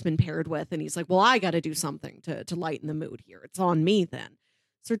man he has been paired with. And he's like, well, I got to do something to lighten the mood here. It's on me then.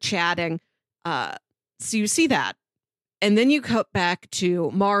 So chatting. So you see that. And then you cut back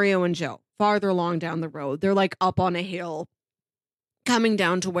to Mario and Joe farther along down the road. They're like up on a hill coming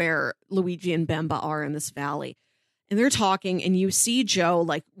down to where Luigi and Bemba are in this valley. And they're talking, and you see Joe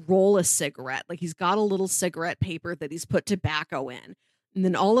like roll a cigarette. Like he's got a little cigarette paper that he's put tobacco in. And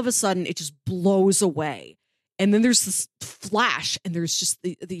then all of a sudden it just blows away. And then there's this flash, and there's just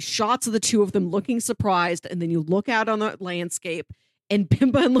these shots of the two of them looking surprised. And then you look out on the landscape, and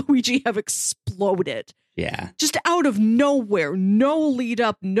Bemba and Luigi have exploded. Yeah. Just out of nowhere. No lead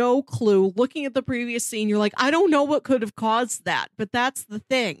up, no clue. Looking at the previous scene, you're like, I don't know what could have caused that. But that's the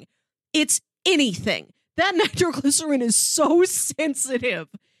thing. It's anything. That nitroglycerin is so sensitive.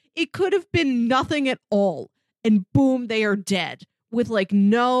 It could have been nothing at all. And boom, they are dead. With like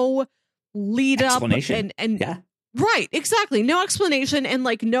no lead up and yeah. Right, exactly. No explanation and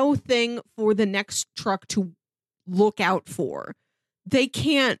like no thing for the next truck to look out for. They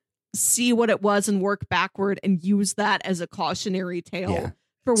can't see what it was and work backward and use that as a cautionary tale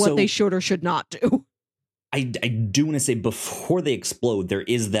for what they should or should not do. I do want to say before they explode, there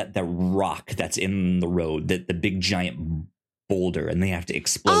is that rock that's in the road, that the big giant boulder, and they have to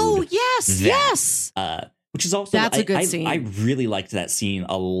explode. Oh, yes. Which is also, that's a good scene. I really liked that scene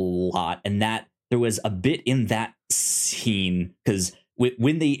a lot. And that there was a bit in that scene because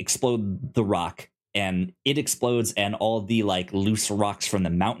when they explode the rock and it explodes and all the like loose rocks from the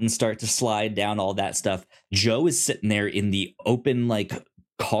mountain start to slide down, all that stuff. Joe is sitting there in the open like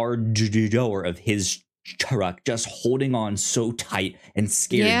car door of his truck, just holding on so tight and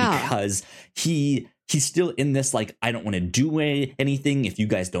scared because he's still in this like, I don't want to do anything. If you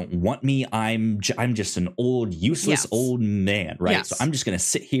guys don't want me, I'm just an old useless old man, right? So I'm just gonna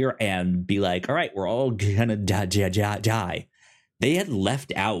sit here and be like, all right, we're all gonna die. They had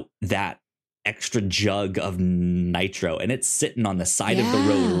left out that extra jug of nitro, and it's sitting on the side of the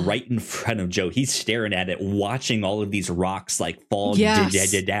road right in front of Joe. He's staring at it, watching all of these rocks like fall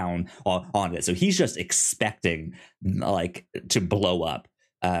down on it. So he's just expecting like to blow up,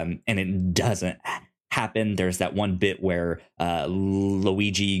 and it doesn't happen. There's that one bit where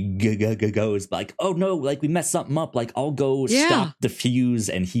Luigi goes like, oh no, like we messed something up, like I'll go stop the fuse,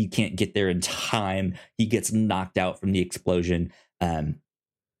 and he can't get there in time. He gets knocked out from the explosion,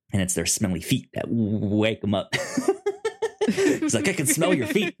 and it's their smelly feet that wake him up. He's like, I can smell your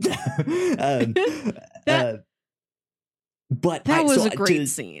feet. But that was a great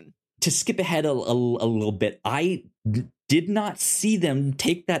scene. To skip ahead a little bit, I did not see them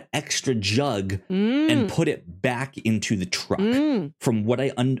take that extra jug and put it back into the truck. From what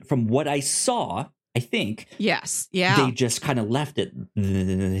I saw, I think. Yes. Yeah. They just kind of left it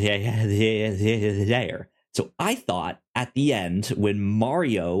there. So I thought at the end when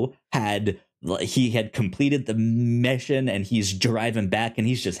Mario had completed the mission and he's driving back and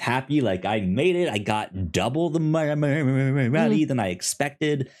he's just happy, like, I made it, I got double the money than I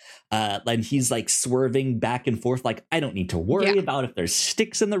expected, and he's like swerving back and forth like, I don't need to worry about if there's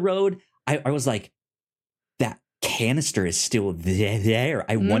sticks in the road. I was like, that canister is still there.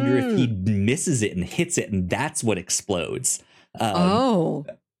 I wonder if he misses it and hits it and that's what explodes.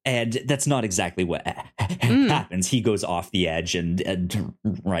 And that's not exactly what happens. He goes off the edge and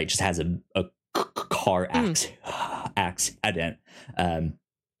right, just has a car accident.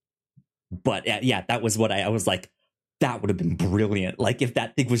 But yeah, that was what I was like, that would have been brilliant. Like if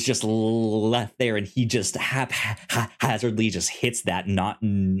that thing was just left there and he just haphazardly just hits that, not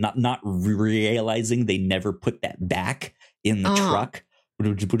realizing they never put that back in the truck. Would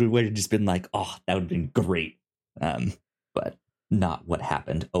have just been like, oh, that would have been great. But not what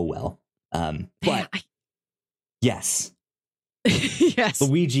happened. Oh well. But yes. Yes.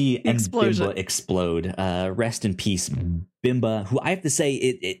 Luigi and Bimba explode. Rest in peace, Bimba, who I have to say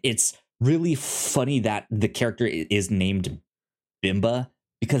it's really funny that the character is named Bimba,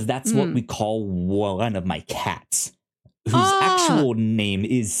 because that's what we call one of my cats, whose actual name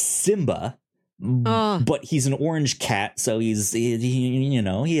is Simba. But he's an orange cat, so he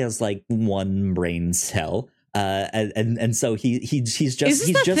has like one brain cell. And so he's just is this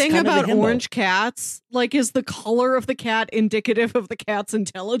he's the just thing kind about of a himbo. orange cats? Like, is the color of the cat indicative of the cat's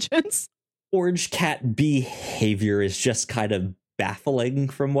intelligence? Orange cat behavior is just kind of baffling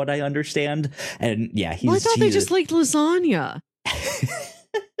from what I understand. And yeah, I thought they just liked lasagna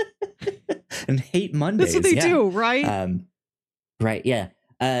and hate Mondays. That's what they do, right? Right. Yeah.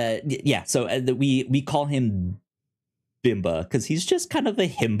 Yeah. So we call him Bimba because he's just kind of a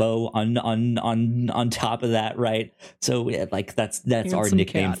himbo on top of that, right? So yeah, like that's our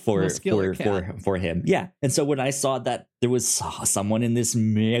nickname for him. Yeah. And so when I saw that there was someone in this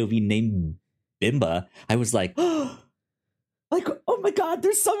movie named Bimba, I was like, oh my God,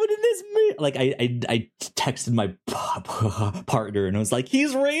 there's someone in this movie. Like I texted my partner and I was like,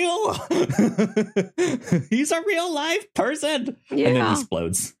 he's real. He's a real life person. Yeah. And then he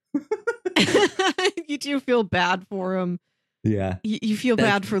explodes. You do feel bad for him. Yeah. You feel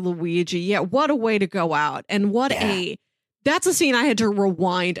bad for Luigi. Yeah. What a way to go out. And that's a scene I had to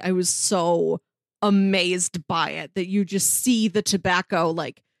rewind. I was so amazed by it that you just see the tobacco,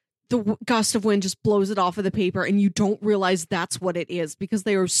 like the gust of wind just blows it off of the paper and you don't realize that's what it is because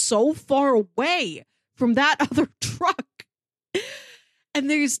they are so far away from that other truck. And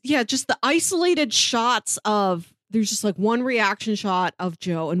there's, just the isolated shots of, there's just like one reaction shot of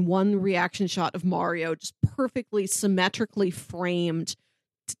Joe and one reaction shot of Mario, just perfectly symmetrically framed.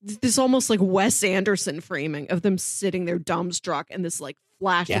 This almost like Wes Anderson framing of them sitting there dumbstruck and this like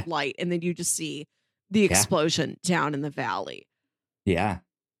flash of light. And then you just see the explosion down in the valley. Yeah.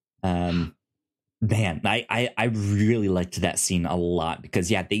 Man, I really liked that scene a lot because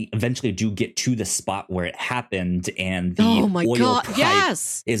they eventually do get to the spot where it happened and the oil pipe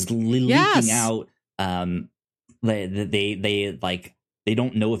is leaking out. They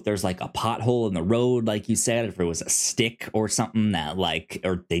don't know if there's like a pothole in the road, like you said, if it was a stick or something that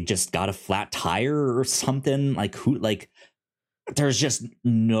or they just got a flat tire or something. There's just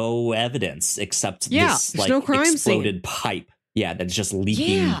no evidence except this like no crime exploded scene. Pipe. Yeah, that's just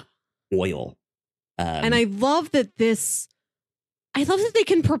leaking oil. And I love that they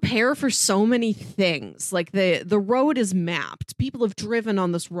can prepare for so many things. Like the road is mapped. People have driven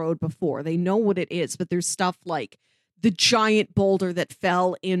on this road before. They know what it is, but there's stuff like the giant boulder that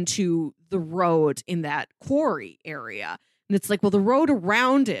fell into the road in that quarry area. And it's like, well, the road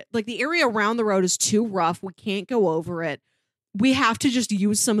around it, like the area around the road is too rough. We can't go over it. We have to just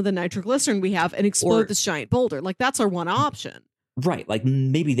use some of the nitroglycerin we have and explode this giant boulder. Like that's our one option. Right, like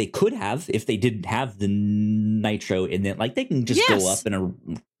maybe they could have if they didn't have the nitro in it. Like they can just go up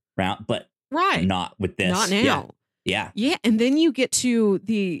and around, but not with this. Not now. Yeah. And then you get to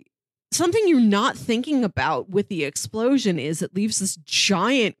something you're not thinking about with the explosion is it leaves this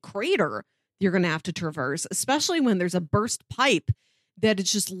giant crater you're going to have to traverse, especially when there's a burst pipe that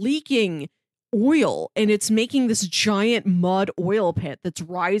is just leaking oil and it's making this giant mud oil pit that's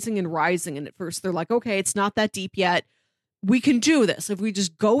rising and rising. And at first they're like, okay, it's not that deep yet. We can do this. If we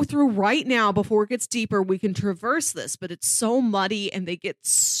just go through right now before it gets deeper, we can traverse this. But it's so muddy and they get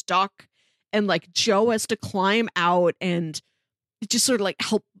stuck. And like Joe has to climb out and just sort of like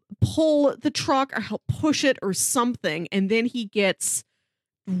help pull the truck or help push it or something. And then he gets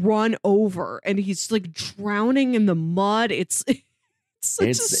run over and he's like drowning in the mud. It's such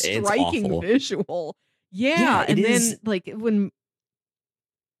a striking visual. Yeah. And then like when.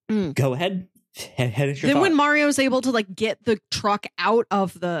 Go ahead. finish your Then when thought. Mario's able to like get the truck out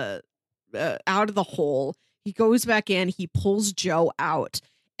of the hole, he goes back in, he pulls Joe out,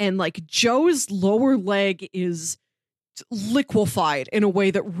 and like Joe's lower leg is liquefied in a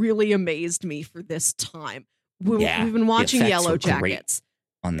way that really amazed me for this time. We've been watching the effects Yellow were great Jackets.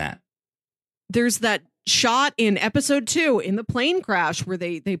 on that. There's that shot in episode 2 in the plane crash where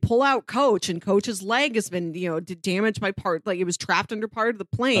they pull out Coach, and Coach's leg has been, damaged by part, like it was trapped under part of the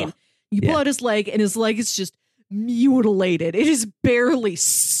plane. You pull out his leg, and his leg is just mutilated. It is barely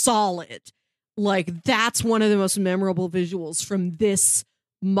solid. Like, that's one of the most memorable visuals from this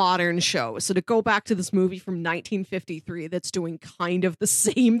modern show. So to go back to this movie from 1953 that's doing kind of the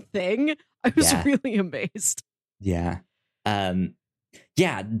same thing, I was really amazed. Yeah.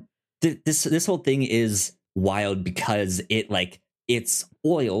 This whole thing is wild because it's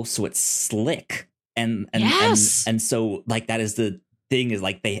oil, so it's slick. And so like that is the thing, is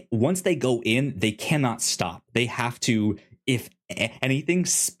like once they go in, they cannot stop. They have to, if anything,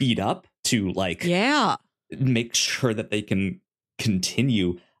 speed up to make sure that they can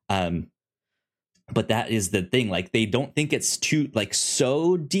continue. But that is the thing, like they don't think it's too like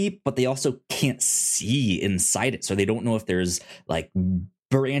so deep, but they also can't see inside it, so they don't know if there's like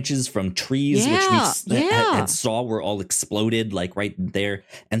branches from trees which we had saw were all exploded like right there.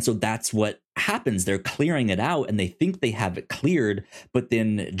 And so that's what happens. They're clearing it out and they think they have it cleared, but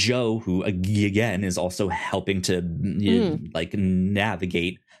then Joe, who again is also helping to like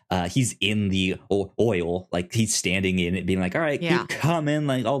navigate, he's in the oil, like he's standing in it being like, all right, keep coming,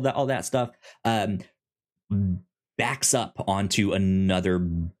 like all that stuff, backs up onto another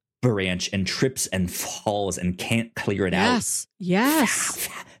branch and trips and falls and can't clear it out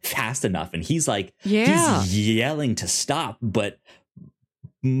fast enough. And he's like, he's yelling to stop, but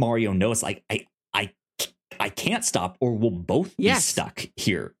Mario knows like, I can't stop or we'll both be stuck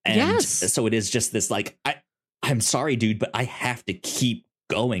here. And so it is just this like, I'm sorry, dude, but I have to keep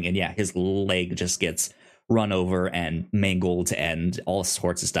going. And his leg just gets run over and mangled and all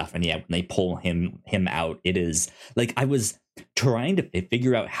sorts of stuff. And when they pull him out, it is like, I was trying to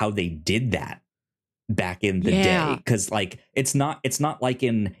figure out how they did that back in the day, because like it's not like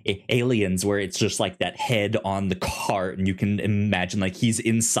in Aliens where it's just like that head on the cart and you can imagine like he's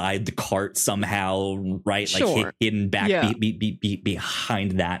inside the cart somehow, right? Like hidden back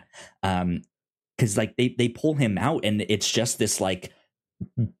behind that, because like they pull him out and it's just this like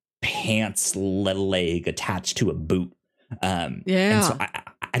pants leg attached to a boot, and so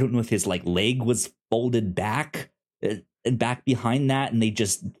I don't know if his like leg was folded back and back behind that, and they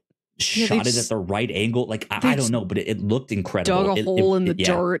just shot it at the right angle. Like I don't know, but it looked incredible. Dug a hole in the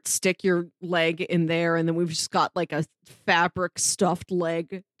dirt, stick your leg in there, and then we've just got like a fabric stuffed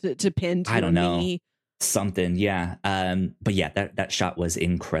leg to pin to a knee. Something, but that shot was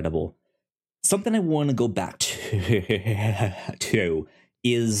incredible. Something I want to go back to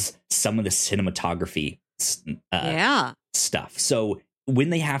is some of the cinematography stuff. So when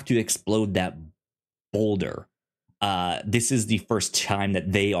they have to explode that boulder, this is the first time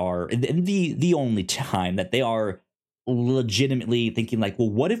that they are, the only time that they are legitimately thinking like,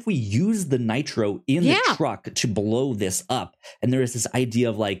 well, what if we use the nitro in the truck to blow this up? And there is this idea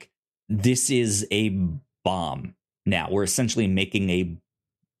of like, this is a bomb. Now we're essentially making a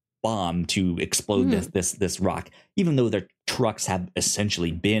bomb to explode this rock, even though their trucks have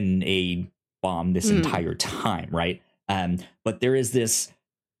essentially been a bomb this entire time, right? But there is this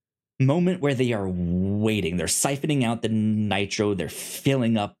moment where they are waiting, they're siphoning out the nitro, they're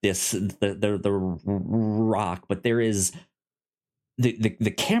filling up the rock, but there is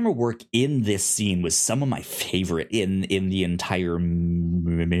the camera work in this scene was some of my favorite in the entire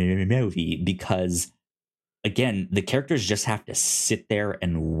movie, because again, the characters just have to sit there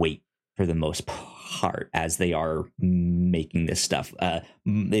and wait for the most part as they are making this stuff.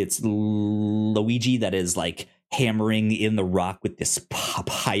 It's Luigi that is like hammering in the rock with this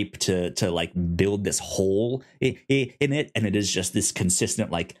pipe to like build this hole in it, and it is just this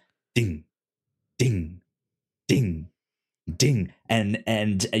consistent like ding, ding, ding, ding,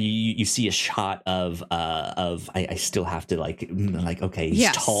 and you see a shot of I still have to like okay,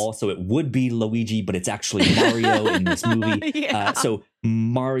 he's tall, so it would be Luigi, but it's actually Mario in this movie. So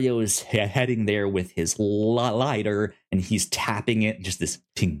Mario is heading there with his lighter and he's tapping it, just this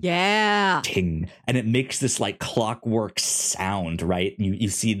ting, ting, and it makes this like clockwork sound, right? You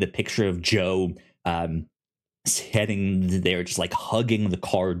see the picture of Joe heading there, just like hugging the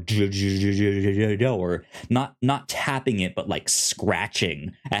car, or not tapping it, but like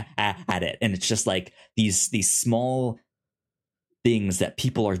scratching at it. And it's just like these small things that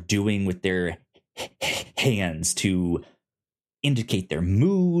people are doing with their hands to indicate their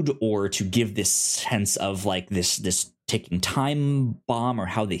mood or to give this sense of like this ticking time bomb or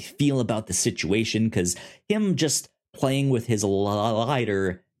how they feel about the situation. Because him just playing with his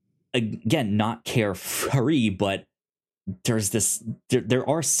lighter, again, not carefree, but there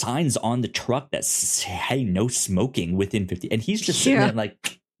are signs on the truck that say, hey, no smoking within 50, and he's just sitting there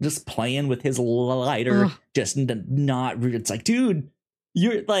like just playing with his lighter. Just not, it's like, dude,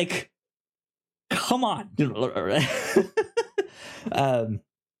 you're like, come on.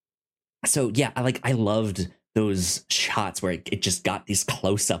 So yeah, I loved those shots where it just got these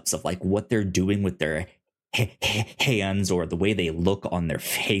close-ups of like what they're doing with their hands or the way they look on their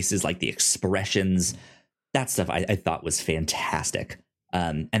faces, like the expressions. That stuff I thought was fantastic.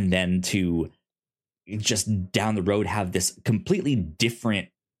 And then to just down the road have this completely different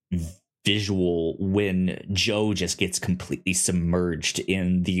visual when Joe just gets completely submerged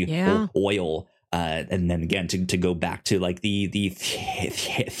in the oil. And then again, to go back to like the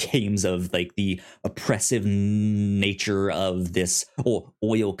themes of like the oppressive nature of this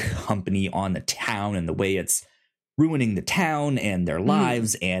oil company on the town and the way it's ruining the town and their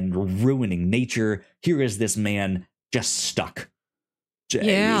lives and ruining nature. Here is this man just stuck.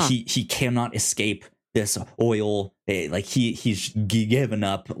 He cannot escape this oil. Like he's given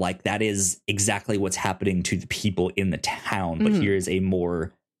up. Like that is exactly what's happening to the people in the town. But here's a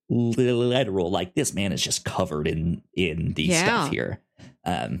more literal, like this man is just covered in these stuff here.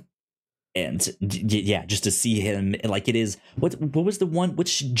 And yeah, just to see him like it is. What was the one?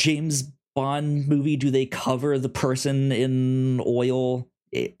 Which James Bond movie do they cover the person in oil?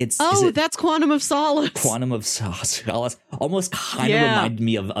 That's Quantum of Solace. Quantum of Solace almost kind of reminded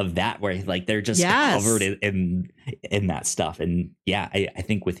me of that, where like they're just covered in that stuff. And yeah, I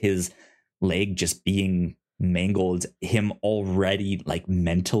think with his leg just being mangled, him already like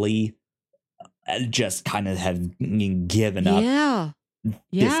mentally just kind of have given up.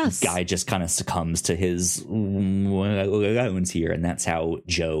 This guy just kind of succumbs to his wounds here, and that's how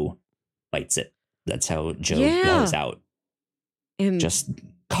Joe fights it. That's how Joe goes out. And just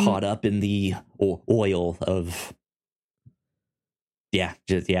caught up in the oil of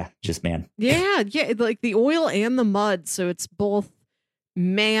just man. Like the oil and the mud. So it's both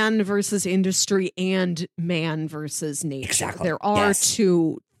man versus industry and man versus nature. Exactly. There are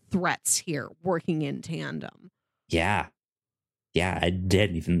two threats here working in tandem. Yeah, I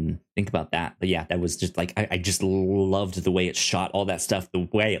didn't even think about that. But yeah, that was just like, I just loved the way it shot, all that stuff, the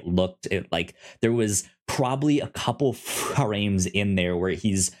way it looked. It like there was probably a couple frames in there where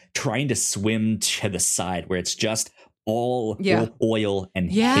he's trying to swim to the side where it's just all oil and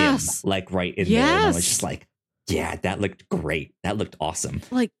him like right in there. And I was just like, yeah, that looked great. That looked awesome.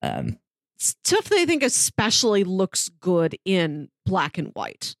 Like stuff that I think especially looks good in black and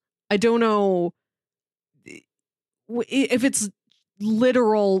white. I don't know if it's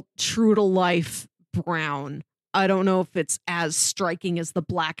literal true to life brown. I don't know if it's as striking as the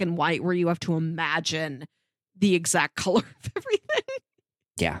black and white where you have to imagine the exact color of everything.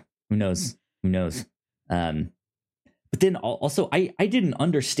 Yeah, who knows? But then also I didn't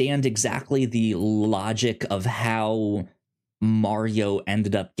understand exactly the logic of how Mario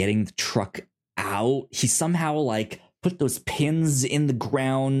ended up getting the truck out. He somehow like put those pins in the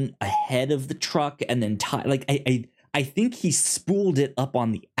ground ahead of the truck and then I think he spooled it up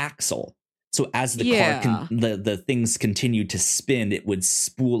on the axle. So as the car, the things continued to spin, it would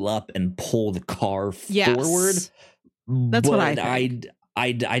spool up and pull the car forward. That's what I think.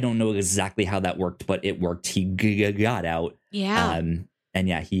 I don't know exactly how that worked, but it worked. He got out. Yeah. And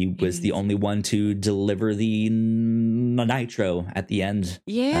yeah, he was the only one to deliver the nitro at the end.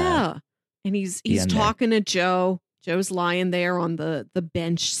 Yeah. And he's talking to Joe. Joe's lying there on the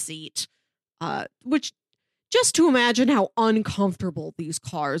bench seat, which just to imagine how uncomfortable these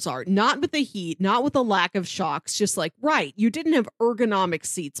cars are, not with the heat, not with the lack of shocks, just like, right, you didn't have ergonomic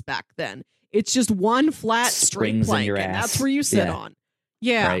seats back then. It's just one flat straight plank, and that's where you sit on.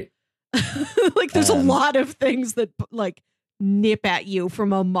 Yeah. Right. Like there's a lot of things that like nip at you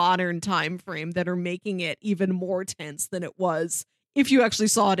from a modern time frame that are making it even more tense than it was if you actually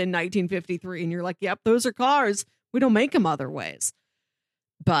saw it in 1953 and you're like, yep, those are cars. We don't make them other ways.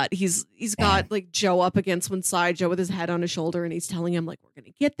 But he's got like Joe up against one side, Joe with his head on his shoulder, and he's telling him like, we're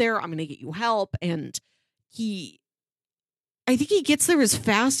going to get there. I'm going to get you help. And I think he gets there as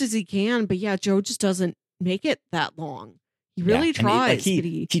fast as he can. But yeah, Joe just doesn't make it that long. He really tries.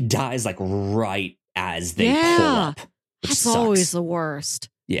 He dies like right as they pull up. That's always the worst.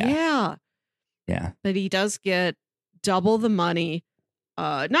 Yeah. But he does get double the money.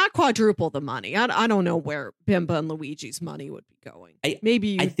 Not quadruple the money. I don't know where Bimba and Luigi's money would be going.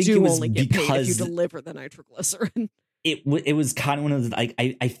 Maybe you do only get paid if you deliver the nitroglycerin. it was kind of one of the, like,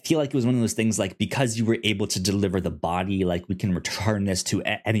 I feel like it was one of those things, like, because you were able to deliver the body, like, we can return this to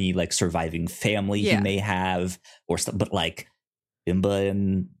any like surviving family you may have or stuff. But like Bimba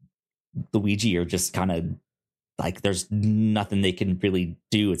and Luigi are just kind of like, there's nothing they can really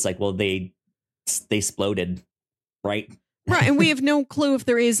do. It's like, well, they exploded, right? Right. And we have no clue if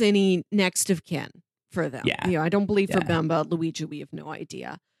there is any next of kin for them. Yeah. You know, I don't believe for Bimba, Luigi, we have no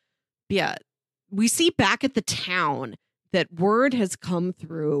idea. But yeah. We see back at the town that word has come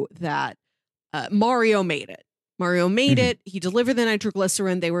through that Mario made it. Mario made it. He delivered the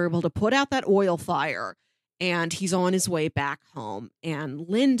nitroglycerin. They were able to put out that oil fire, and he's on his way back home. And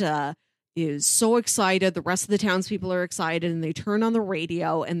Linda is so excited. The rest of the townspeople are excited, and they turn on the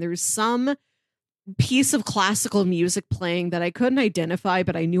radio, and there's some piece of classical music playing that I couldn't identify,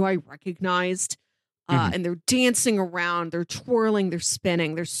 but I knew I recognized. And they're dancing around. They're twirling. They're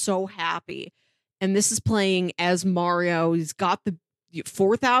spinning. They're so happy. And this is playing as Mario. He's got the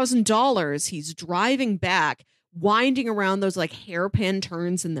 $4,000. He's driving back, winding around those like hairpin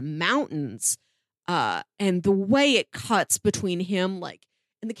turns in the mountains. And the way it cuts between him, like,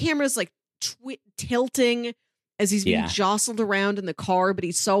 and the camera's like tilting as he's being jostled around in the car, but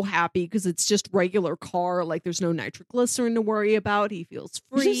he's so happy because it's just regular car. Like, there's no nitroglycerin to worry about. He feels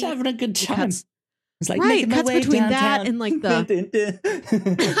free. He's just having a good time. It's like, right, cuts between that and like the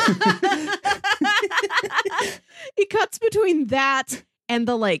he cuts between that and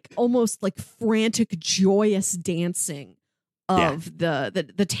the like almost like frantic, joyous dancing of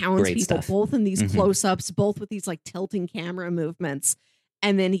the townspeople, both in these close-ups, both with these like tilting camera movements.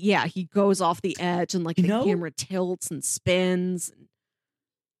 And then he goes off the edge and like the camera tilts and spins.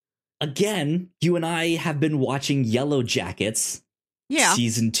 Again, you and I have been watching Yellow Jackets.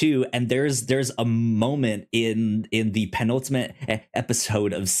 Season 2, and there's a moment in the penultimate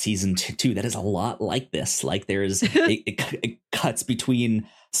episode of season 2 that is a lot like this. Like, there's it cuts between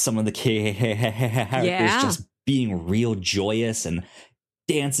some of the characters just being real joyous and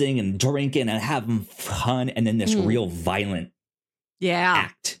dancing and drinking and having fun, and then this real violent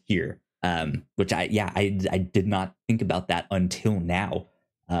act here, which I did not think about that until now,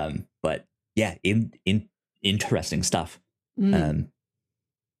 but interesting stuff.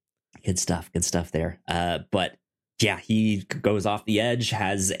 Good stuff there. But yeah, he goes off the edge,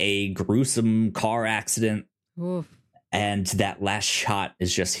 has a gruesome car accident. Oof. And that last shot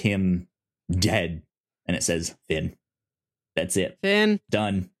is just him dead. And it says Finn. That's it. Finn.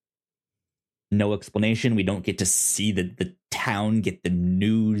 Done. No explanation. We don't get to see the town get the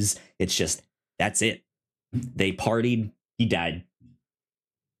news. It's just, that's it. They partied. He died.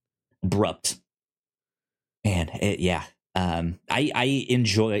 Abrupt. Man, I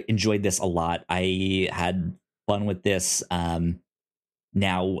enjoyed this a lot. I had fun with this.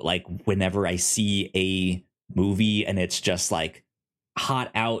 Now, like, whenever I see a movie and it's just like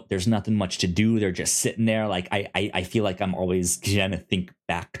hot out, there's nothing much to do, they're just sitting there, like, I feel like I'm always gonna think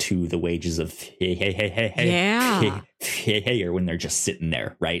back to The Wages of or when they're just sitting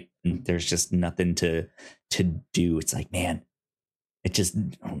there, right? And there's just nothing to do. It's like, man, it just,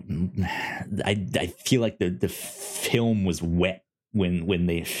 I feel like the film was wet when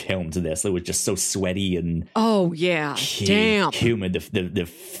they filmed this. It was just so sweaty and damn humid. The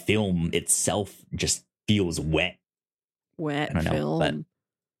film itself just feels wet. Film. But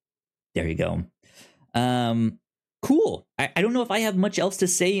there you go. Cool. I don't know if I have much else to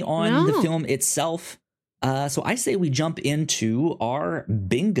say on the film itself. So I say we jump into our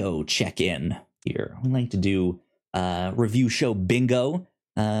bingo check-in here. We like to do review show bingo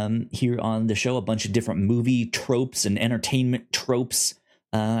here on the show, a bunch of different movie tropes and entertainment tropes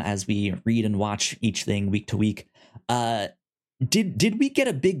as we read and watch each thing week to week. Did we get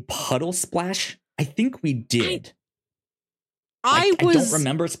a big puddle splash? I think we did. I don't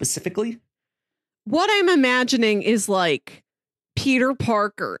remember specifically. What I'm imagining is like Peter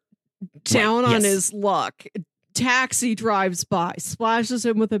Parker down on his luck. Taxi drives by, splashes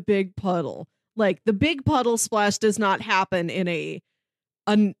him with a big puddle. Like, the big puddle splash does not happen in a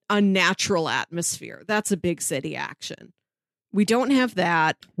unnatural atmosphere. That's a big city action. We don't have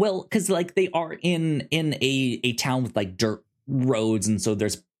that. Well, because like they are in a town with like dirt roads, and so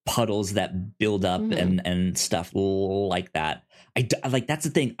there's puddles that build up and stuff like that. That's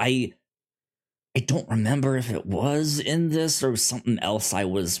the thing. I don't remember if it was in this or something else I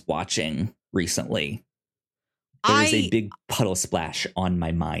was watching recently. There's a big puddle splash on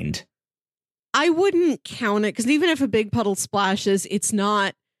my mind. I wouldn't count it, because even if a big puddle splashes, it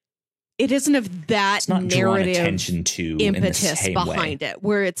doesn't have that narrative attention to impetus behind it,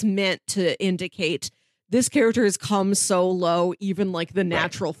 where it's meant to indicate this character has come so low, even like the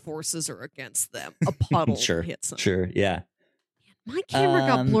natural forces are against them. A puddle Sure. hits them. Sure. Yeah. My camera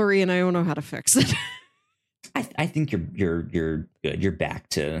got blurry and I don't know how to fix it. I think you're good. You're back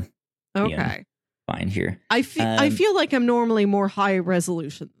to okay. Fine here. I feel like I'm normally more high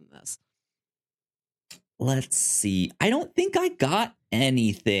resolution than this. Let's see. I don't think I got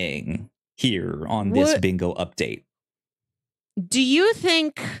anything here on this bingo update. Do you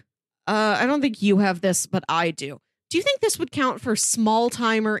think I don't think you have this, but I do. Do you think this would count for small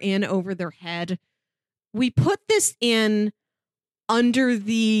timer in over their head? We put this in under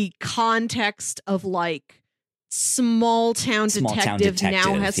the context of like small town detective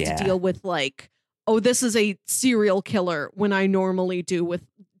now has to deal with like, oh, this is a serial killer, when I normally deal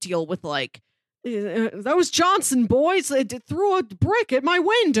with like, those Johnson boys threw a brick at my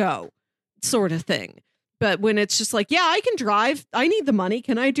window sort of thing. But when it's just like, yeah, I can drive, I need the money,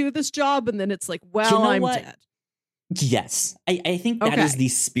 can I do this job? And then it's like, well, I'm dead. Yes, I think that is the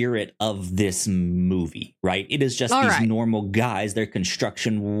spirit of this movie, right? It is just these normal guys. They're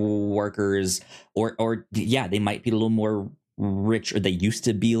construction workers, or they might be a little more rich, or they used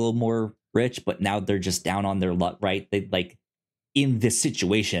to be a little more rich, but now they're just down on their luck, right? They like in this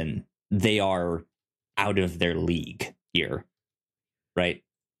situation, they are out of their league here, right?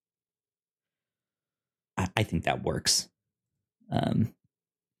 I think that works.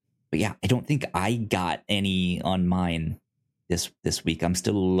 But yeah, I don't think I got any on mine this week. I'm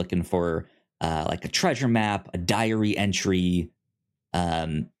still looking for like a treasure map, a diary entry.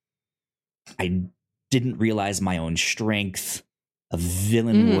 I didn't realize my own strength, a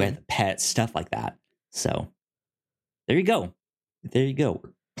villain with a pet, stuff like that. So there you go. There you go.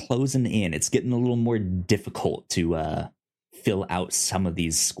 We're closing in. It's getting a little more difficult to fill out some of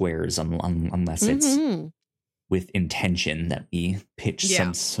these squares unless it's with intention that we pitch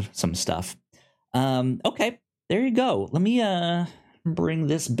some stuff. Okay, there you go. Let me bring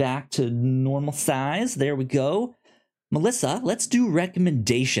this back to normal size. There we go. Melissa, let's do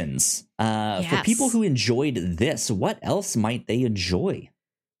recommendations. For people who enjoyed this, what else might they enjoy?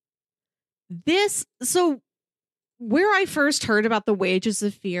 So where I first heard about The Wages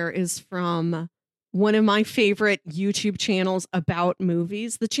of Fear is from one of my favorite YouTube channels about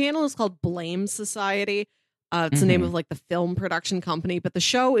movies. The channel is called Blame Society. It's the name of like the film production company, but the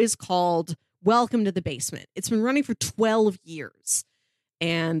show is called Welcome to the Basement. It's been running for 12 years.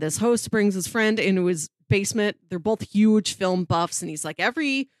 And this host brings his friend into his basement. They're both huge film buffs. And he's like,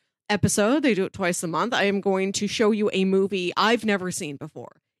 every episode, they do it twice a month, I am going to show you a movie I've never seen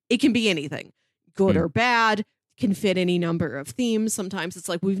before. It can be anything, good or bad, can fit any number of themes. Sometimes it's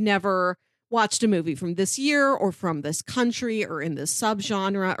like, we've never watched a movie from this year or from this country or in this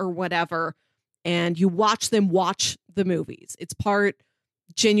subgenre or whatever. And you watch them watch the movies. It's part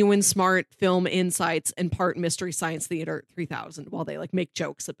genuine smart film insights and part Mystery Science Theater 3000 while they like make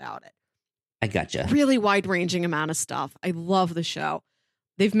jokes about it. I gotcha. Really wide ranging amount of stuff. I love the show.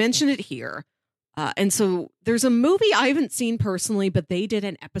 They've mentioned it here. And so there's a movie I haven't seen personally, but they did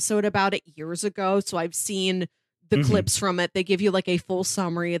an episode about it years ago. So I've seen the clips from it. They give you like a full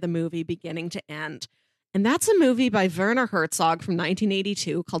summary of the movie beginning to end. And that's a movie by Werner Herzog from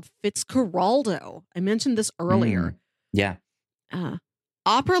 1982 called Fitzcarraldo. I mentioned this earlier. Yeah.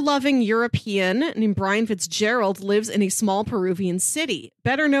 Opera-loving European named Brian Fitzgerald lives in a small Peruvian city.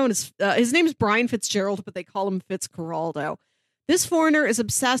 Better known as, his name is Brian Fitzgerald, but they call him Fitzcarraldo. This foreigner is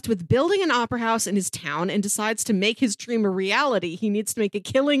obsessed with building an opera house in his town and decides to make his dream a reality. He needs to make a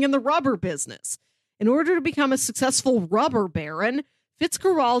killing in the rubber business. In order to become a successful rubber baron,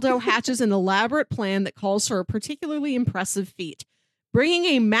 Fitzcarraldo hatches an elaborate plan that calls for a particularly impressive feat, bringing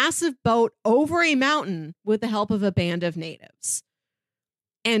a massive boat over a mountain with the help of a band of natives.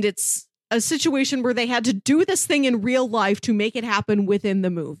 And it's a situation where they had to do this thing in real life to make it happen within the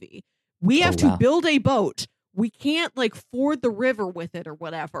movie. We have to build a boat. We can't like ford the river with it or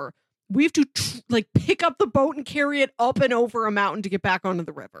whatever. We have to like pick up the boat and carry it up and over a mountain to get back onto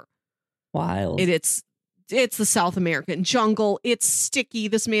the river. Wild. It's the South American jungle. It's sticky.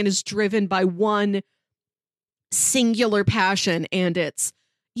 This man is driven by one singular passion, and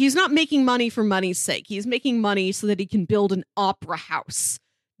he's not making money for money's sake. He's making money so that he can build an opera house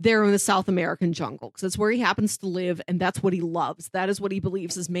there in the South American jungle, because that's where he happens to live, and that's what he loves. That is what he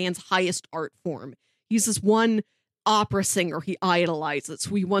believes is man's highest art form. He's this one opera singer he idolizes,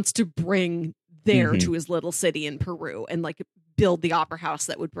 who he wants to bring there to his little city in Peru and like build the opera house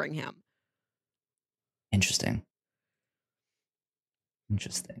that would bring him. Interesting.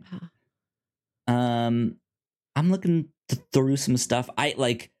 I'm looking through some stuff. I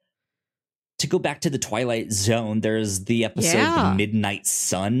like to go back to the Twilight Zone, there's the episode The Midnight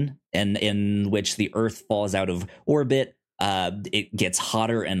Sun, and in which the Earth falls out of orbit. It gets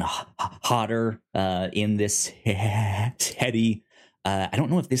hotter and hotter in this heady. I don't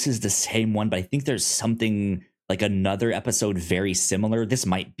know if this is the same one, but I think there's something like another episode very similar. This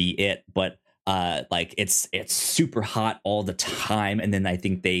might be it, but like it's super hot all the time, and then I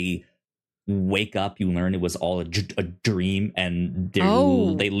think they wake up, you learn it was all a dream, and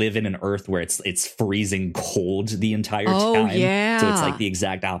they live in an Earth where it's freezing cold the entire time. Yeah. So it's like the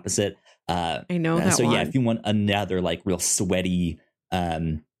exact opposite. I know that so one. yeah, if you want another like real sweaty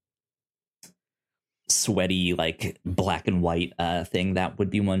like black and white thing, that would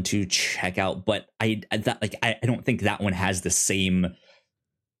be one to check out. But I don't think that one has the same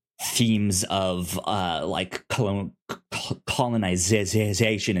themes of like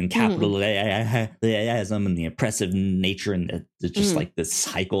colonization and capitalism and the oppressive nature and just like the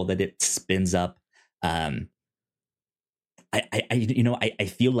cycle that it spins up. I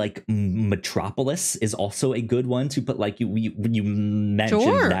feel like Metropolis is also a good one to put, like you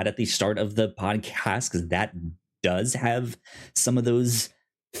mentioned that at the start of the podcast, because that does have some of those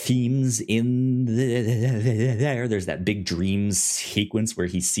themes in there. There's that big dreams sequence where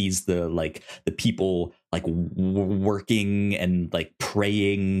he sees the people like working and like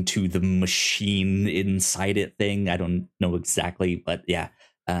praying to the machine inside it thing. I don't know exactly, but yeah,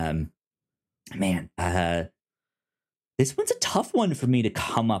 this one's a tough one for me to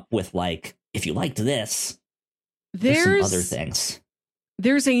come up with. Like, if you liked this, there's some other things.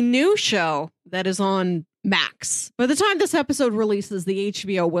 There's a new show that is on Max. By the time this episode releases, the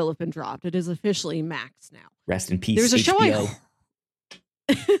HBO will have been dropped. It is officially Max now. Rest in peace, There's a HBO.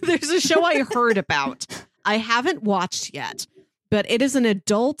 There's a show I heard about. I haven't watched yet, but it is an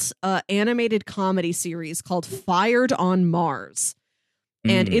adult animated comedy series called Fired on Mars.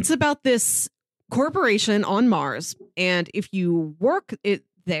 And it's about this corporation on Mars, and if you work it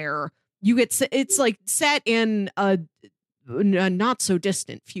there, you get it's like set in a not so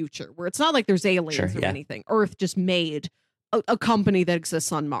distant future where it's not like there's aliens or anything. Earth just made a company that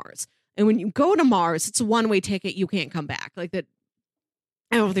exists on Mars, and when you go to Mars, it's a one-way ticket. You can't come back. Like that.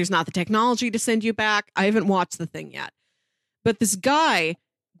 I don't know if there's not the technology to send you back. I haven't watched the thing yet, but this guy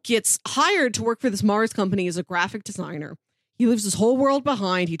gets hired to work for this Mars company as a graphic designer. He leaves his whole world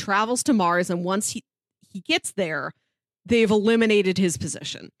behind. He travels to Mars, and once he gets there, they've eliminated his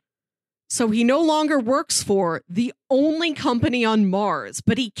position. So he no longer works for the only company on Mars,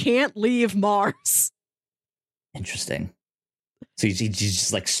 but he can't leave Mars. Interesting. So he's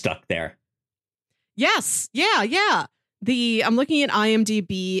just like stuck there. Yes. Yeah. I'm looking at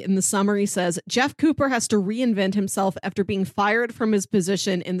IMDb, and the summary says Jeff Cooper has to reinvent himself after being fired from his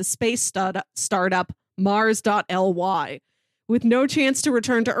position in the space startup Mars.ly. With no chance to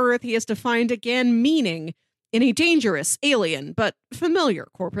return to Earth, he has to find again meaning in a dangerous, alien, but familiar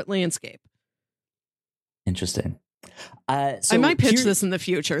corporate landscape. Interesting. So I might pitch this in the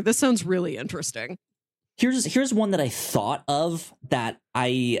future. This sounds really interesting. Here's one that I thought of that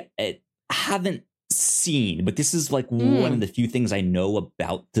I haven't seen, but this is like one of the few things I know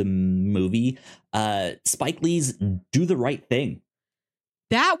about the movie. Spike Lee's Do the Right Thing.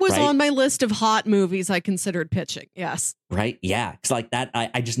 That was on my list of hot movies I considered pitching. Yes. Right. Yeah. Because like that,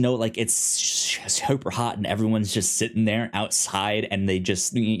 I just know like it's super hot and everyone's just sitting there outside and they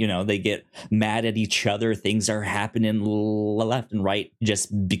just, they get mad at each other. Things are happening left and right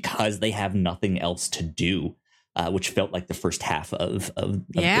just because they have nothing else to do, which felt like the first half of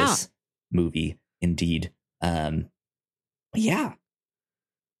this movie. Indeed. Yeah.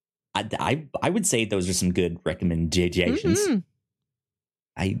 I would say those are some good recommendations. Mm-hmm.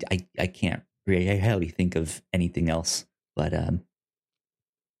 I can't really think of anything else, but there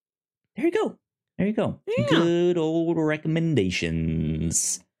you go. Yeah. Good old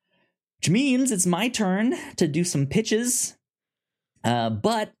recommendations, which means it's my turn to do some pitches. So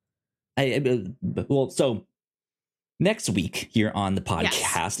next week here on the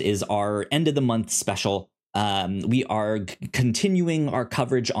podcast is our end of the month special. We are continuing our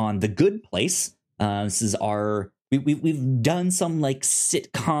coverage on The Good Place. This is our We've done some like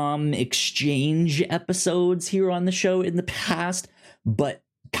sitcom exchange episodes here on the show in the past, but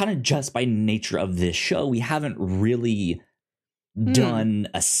kind of just by nature of this show, we haven't really done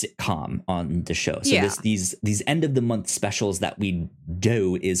a sitcom on the show. So these end of the month specials that we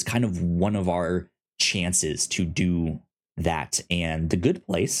do is kind of one of our chances to do that. And The Good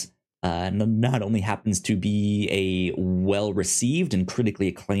Place not only happens to be a well-received and critically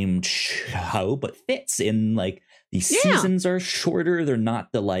acclaimed show, but fits in like these seasons are shorter. They're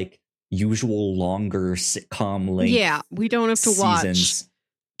not the like usual longer sitcom length. Yeah, we don't have to watch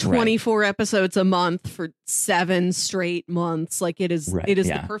 24 episodes a month for 7 straight months. Like it is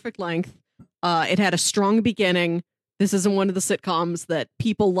the perfect length. It had a strong beginning. This isn't one of the sitcoms that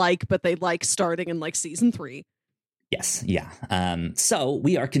people like, but they like starting in like season 3. Yes, yeah. So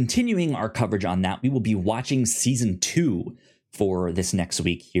we are continuing our coverage on that. We will be watching season 2 for this next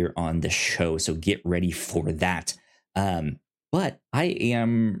week here on the show. So get ready for that. But I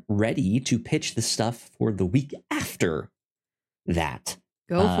am ready to pitch the stuff for the week after that.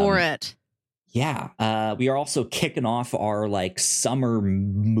 Go for it. Yeah. We are also kicking off our like summer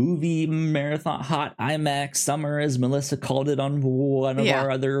movie marathon, Hot IMAX Summer, as Melissa called it on one of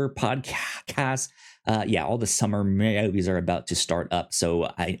our other podcasts. All the summer movies are about to start up.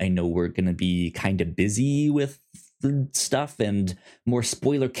 So I know we're going to be kind of busy with stuff and more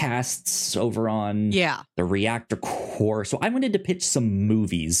spoiler casts over on the Reactor Core. So I wanted to pitch some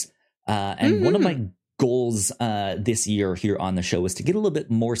movies. And one of my goals this year here on the show is to get a little bit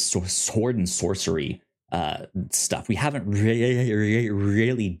more sword and sorcery stuff. We haven't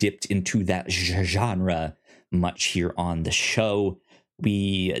really dipped into that genre much here on the show.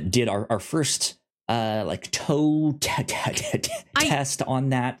 We did our first toe test on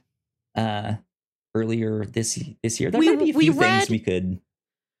that earlier this year. There might be a few things we could.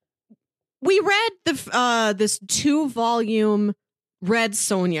 We read this 2-volume Red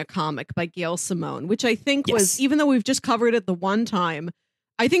Sonja comic by Gail Simone, which I think was, even though we've just covered it the one time,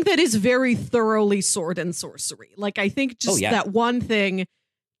 I think that is very thoroughly sword and sorcery. Like, I think just that one thing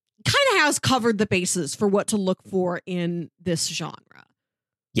kind of has covered the bases for what to look for in this genre.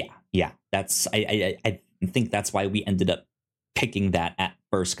 Yeah. That's I think that's why we ended up picking that at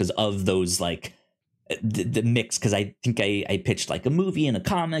first, because of those like the mix. Because I think I pitched like a movie and a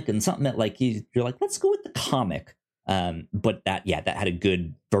comic and something that like you're like, let's go with the comic. But that had a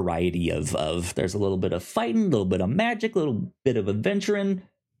good variety of there's a little bit of fighting, a little bit of magic, a little bit of adventuring,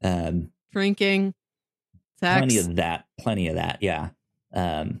 drinking, sex. Plenty of that. Yeah.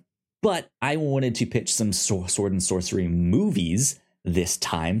 But I wanted to pitch some sword and sorcery movies this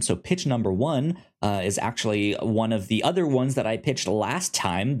time. So pitch number 1 is actually one of the other ones that I pitched last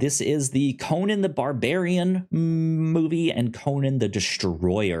time. This is the Conan the Barbarian movie and Conan the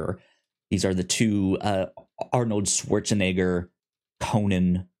Destroyer. These are the two Arnold Schwarzenegger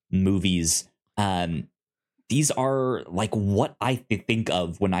Conan movies. These are like what I think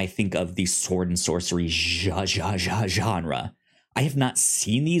of when I think of the sword and sorcery genre. I have not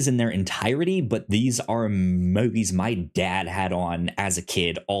seen these in their entirety, but these are movies my dad had on as a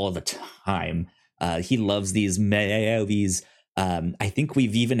kid all the time. He loves these movies. I think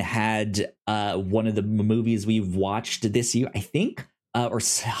we've even had one of the movies we've watched this year, I think, or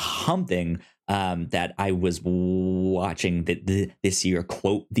something that I was watching that this year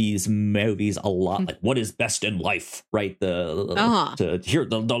quote these movies a lot, like what is best in life, right? To hear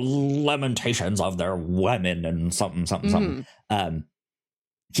the lamentations of their women and something.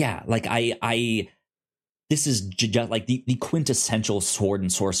 Like I this is just like the quintessential sword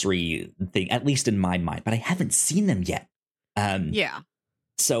and sorcery thing, at least in my mind, but I haven't seen them yet.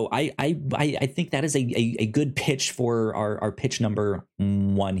 So I think that is a good pitch for our pitch number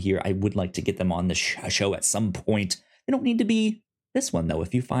 1 here. I would like to get them on the show at some point. They don't need to be this one, though,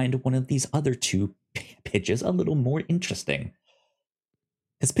 if you find one of these other 2 pitches a little more interesting.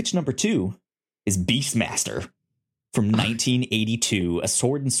 Because pitch number 2 is Beastmaster from 1982, a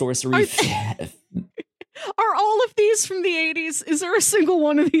sword and sorcery. Are all of these from the 80s? Is there a single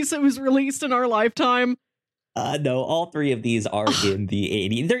one of these that was released in our lifetime? No, all 3 of these are in the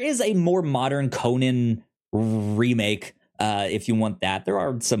 80s. There is a more modern Conan remake, if you want that. There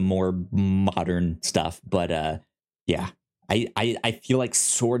are some more modern stuff, but I feel like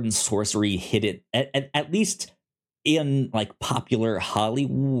sword and sorcery hit it at least in like popular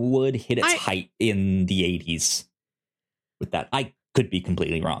Hollywood hit its height in the 80s. With that, I could be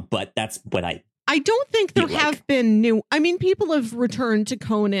completely wrong, but that's what I don't think there have been new. I mean, people have returned to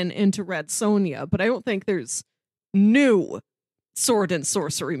Conan and to Red Sonja, but I don't think there's new sword and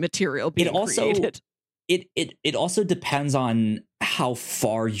sorcery material being created. It also depends on how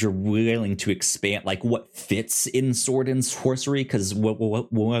far you're willing to expand, like what fits in sword and sorcery. Because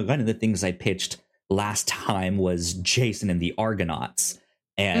one of the things I pitched last time was Jason and the Argonauts,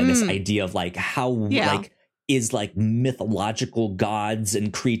 and this idea of like how like. Is like mythological gods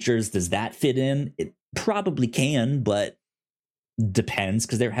and creatures, does that fit in? It probably can, but depends,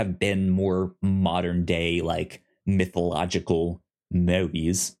 because there have been more modern day like mythological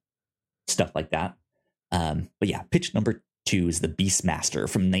movies, stuff like that. But yeah, pitch number 2 is the Beastmaster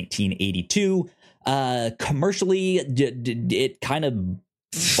from 1982. Commercially, it kind of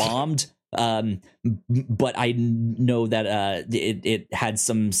bombed. But I know that it had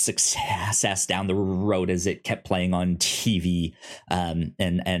some success down the road as it kept playing on TV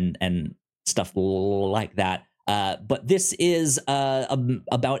and stuff like that. But this is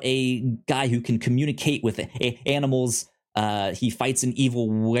about a guy who can communicate with animals. He fights an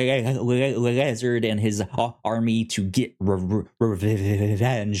evil lizard and his army to get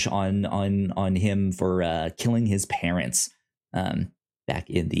revenge on him for killing his parents back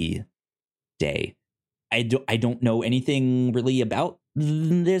in the day. I don't know anything really about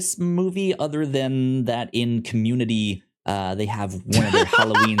this movie other than that in Community they have one of their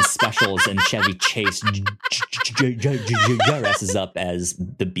Halloween specials and Chevy Chase dresses up as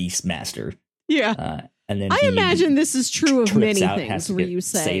the Beastmaster. Yeah. And then I imagine this is true of many out, things where you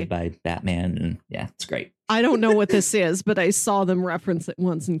say saved by Batman, and yeah, it's great. I don't know what this is, but I saw them reference it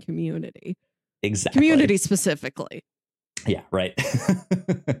once in Community. Exactly. Community specifically. Yeah, right.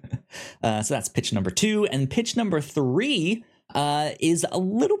 So that's pitch number 2, and pitch number 3 is a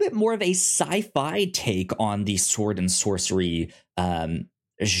little bit more of a sci-fi take on the sword and sorcery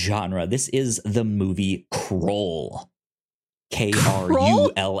genre. This is the movie Krull.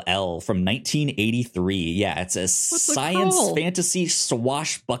 Krull from 1983. Yeah, it's a science fantasy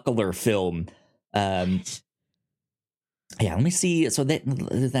swashbuckler film. Yeah, let me see. So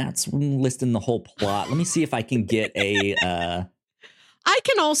that's listing the whole plot. Let me see if I can get a. I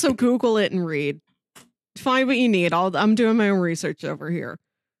can also Google it and read. Find what you need. I'm doing my own research over here.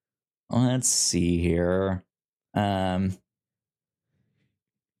 Let's see here.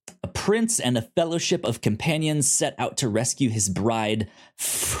 A prince and a fellowship of companions set out to rescue his bride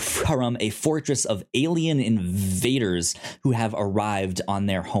from a fortress of alien invaders who have arrived on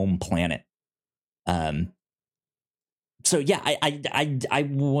their home planet. So yeah, I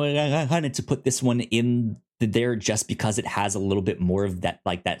wanted to put this one in there just because it has a little bit more of that,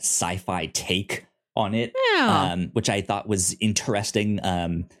 like that sci-fi take on it, which I thought was interesting.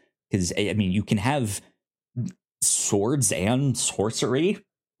 Because I mean, you can have swords and sorcery,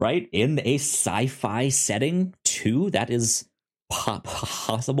 right, in a sci-fi setting too. That is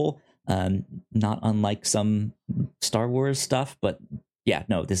possible. Not unlike some Star Wars stuff, but yeah,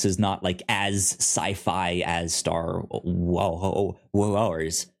 no, this is not like as sci-fi as Star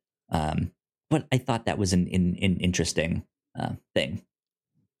Wars. But I thought that was an interesting thing.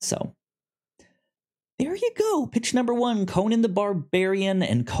 So there you go. Pitch number 1, Conan the Barbarian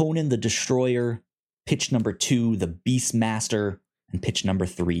and Conan the Destroyer. Pitch number 2, The Beastmaster. And pitch number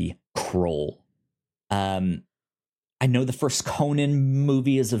 3, Krull. I know the first Conan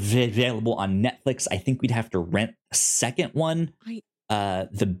movie is available on Netflix. I think we'd have to rent a second one.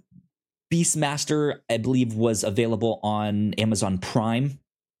 The Beastmaster, I believe, was available on Amazon Prime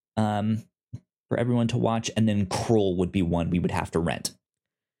for everyone to watch. And then Krull would be one we would have to rent.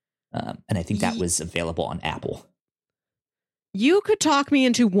 And I think that was available on Apple. You could talk me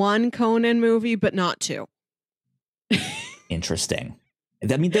into one Conan movie, but not 2. Interesting.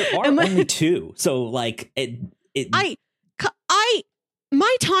 I mean, there are only 2. So like my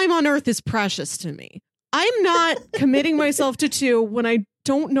time on Earth is precious to me. I'm not committing myself to 2 when I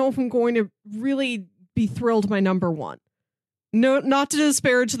don't know if I'm going to really be thrilled by number 1. No, not to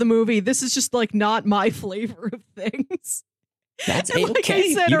disparage the movie. This is just like not my flavor of things. That's like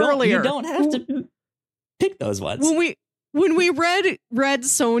okay. I said earlier, you don't have to pick those ones. When we read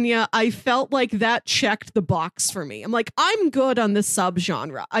Sonia, I felt like that checked the box for me. I'm like, I'm good on this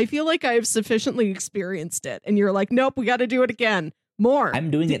subgenre. I feel like I've sufficiently experienced it. And you're like, nope, we got to do it again. More. I'm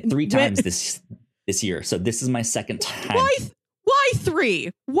doing it 3 times this year, so this is my second time. Why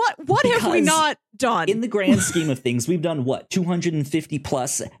 3? What have we not done? In the grand scheme of things, we've done 250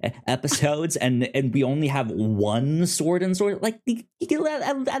 plus episodes, and we only have 1 sword and sword. Like you get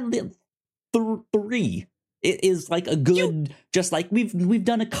 3. It is like a good, just like we've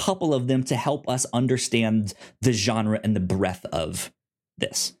done a couple of them to help us understand the genre and the breadth of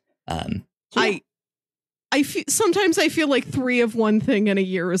this. Sometimes I feel like 3 of one thing in a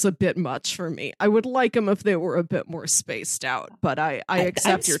year is a bit much for me. I would like them if they were a bit more spaced out, but I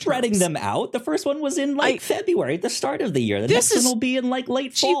accept your spreading them out. The first one was in February, at the start of the year. The next one will be in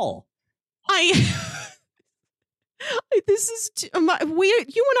late fall. You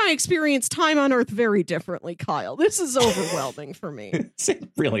and I experience time on Earth very differently, Kyle. This is overwhelming for me. It's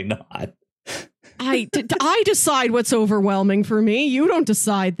really not. I decide what's overwhelming for me. You don't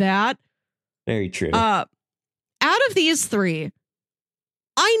decide that. Very true. Out of these 3,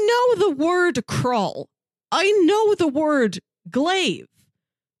 I know the word Krull. I know the word glaive.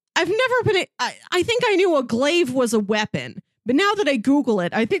 I've never been. I think I knew a glaive was a weapon. But now that I Google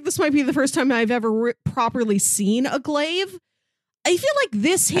it, I think this might be the first time I've ever properly seen a glaive. I feel like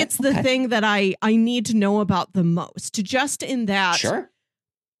this hits the thing that I need to know about the most, just in that Sure.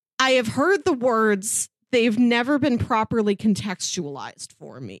 I have heard the words, they've never been properly contextualized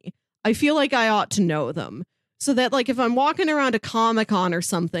for me. I feel like I ought to know them. So that, like, if I'm walking around a Comic-Con or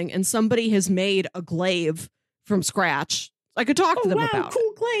something and somebody has made a glaive from scratch, I could talk to them about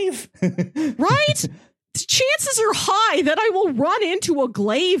cool glaive. Right? Chances are high that I will run into a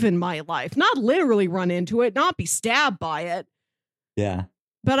glaive in my life. Not literally run into it, not be stabbed by it. Yeah.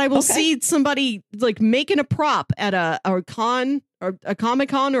 But I will see somebody like making a prop at a con or a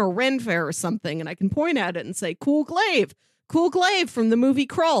Comic-Con or a Ren Fair or something, and I can point at it and say, cool glaive from the movie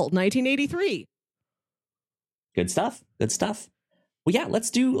Krull, 1983. Good stuff. Well, yeah, let's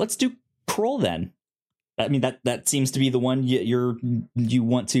do Krull then. I mean, that seems to be the one you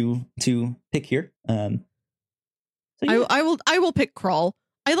want to pick here. So yeah. I will pick Krull.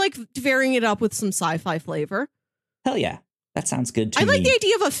 I like varying it up with some sci-fi flavor. Hell yeah. That sounds good to me. I like the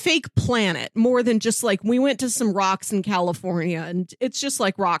idea of a fake planet more than just like we went to some rocks in California and it's just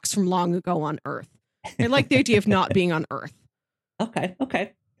like rocks from long ago on Earth. I like the idea of not being on Earth. Okay.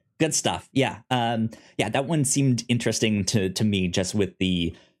 Good stuff. Yeah. That one seemed interesting to me just with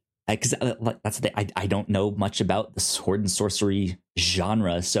the because that's the I don't know much about the sword and sorcery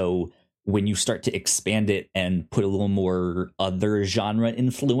genre, so when you start to expand it and put a little more other genre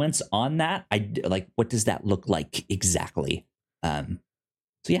influence on that, I like, what does that look like exactly? So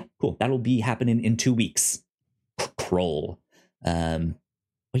yeah, cool. That'll be happening in 2 weeks. Krull.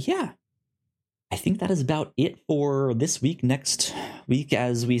 But yeah, I think that is about it for this week. Next week,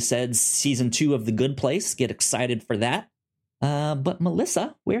 as we said, season 2 of The Good Place. Get excited for that. But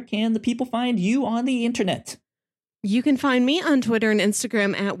Melissa, where can the people find you on the internet? You can find me on Twitter and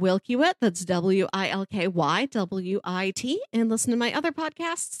Instagram at Wilkywit. That's WILKYWIT. And listen to my other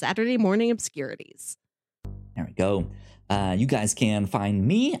podcast, Saturday Morning Obscurities. There we go. You guys can find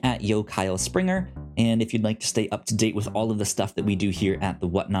me at Yo Kyle Springer. And if you'd like to stay up to date with all of the stuff that we do here at The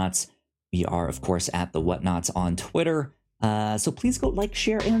Whatnauts, we are, of course, at The Whatnauts on Twitter. So please go like,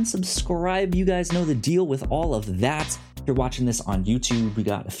 share, and subscribe. You guys know the deal with all of that. If you're watching this on YouTube, we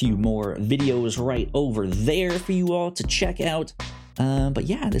got a few more videos right over there for you all to check out. But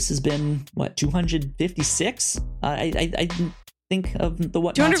yeah, this has been, 256? I think of the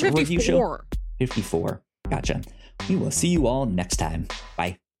Whatnauts review show. 54. Gotcha. We will see you all next time.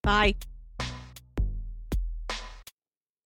 Bye. Bye.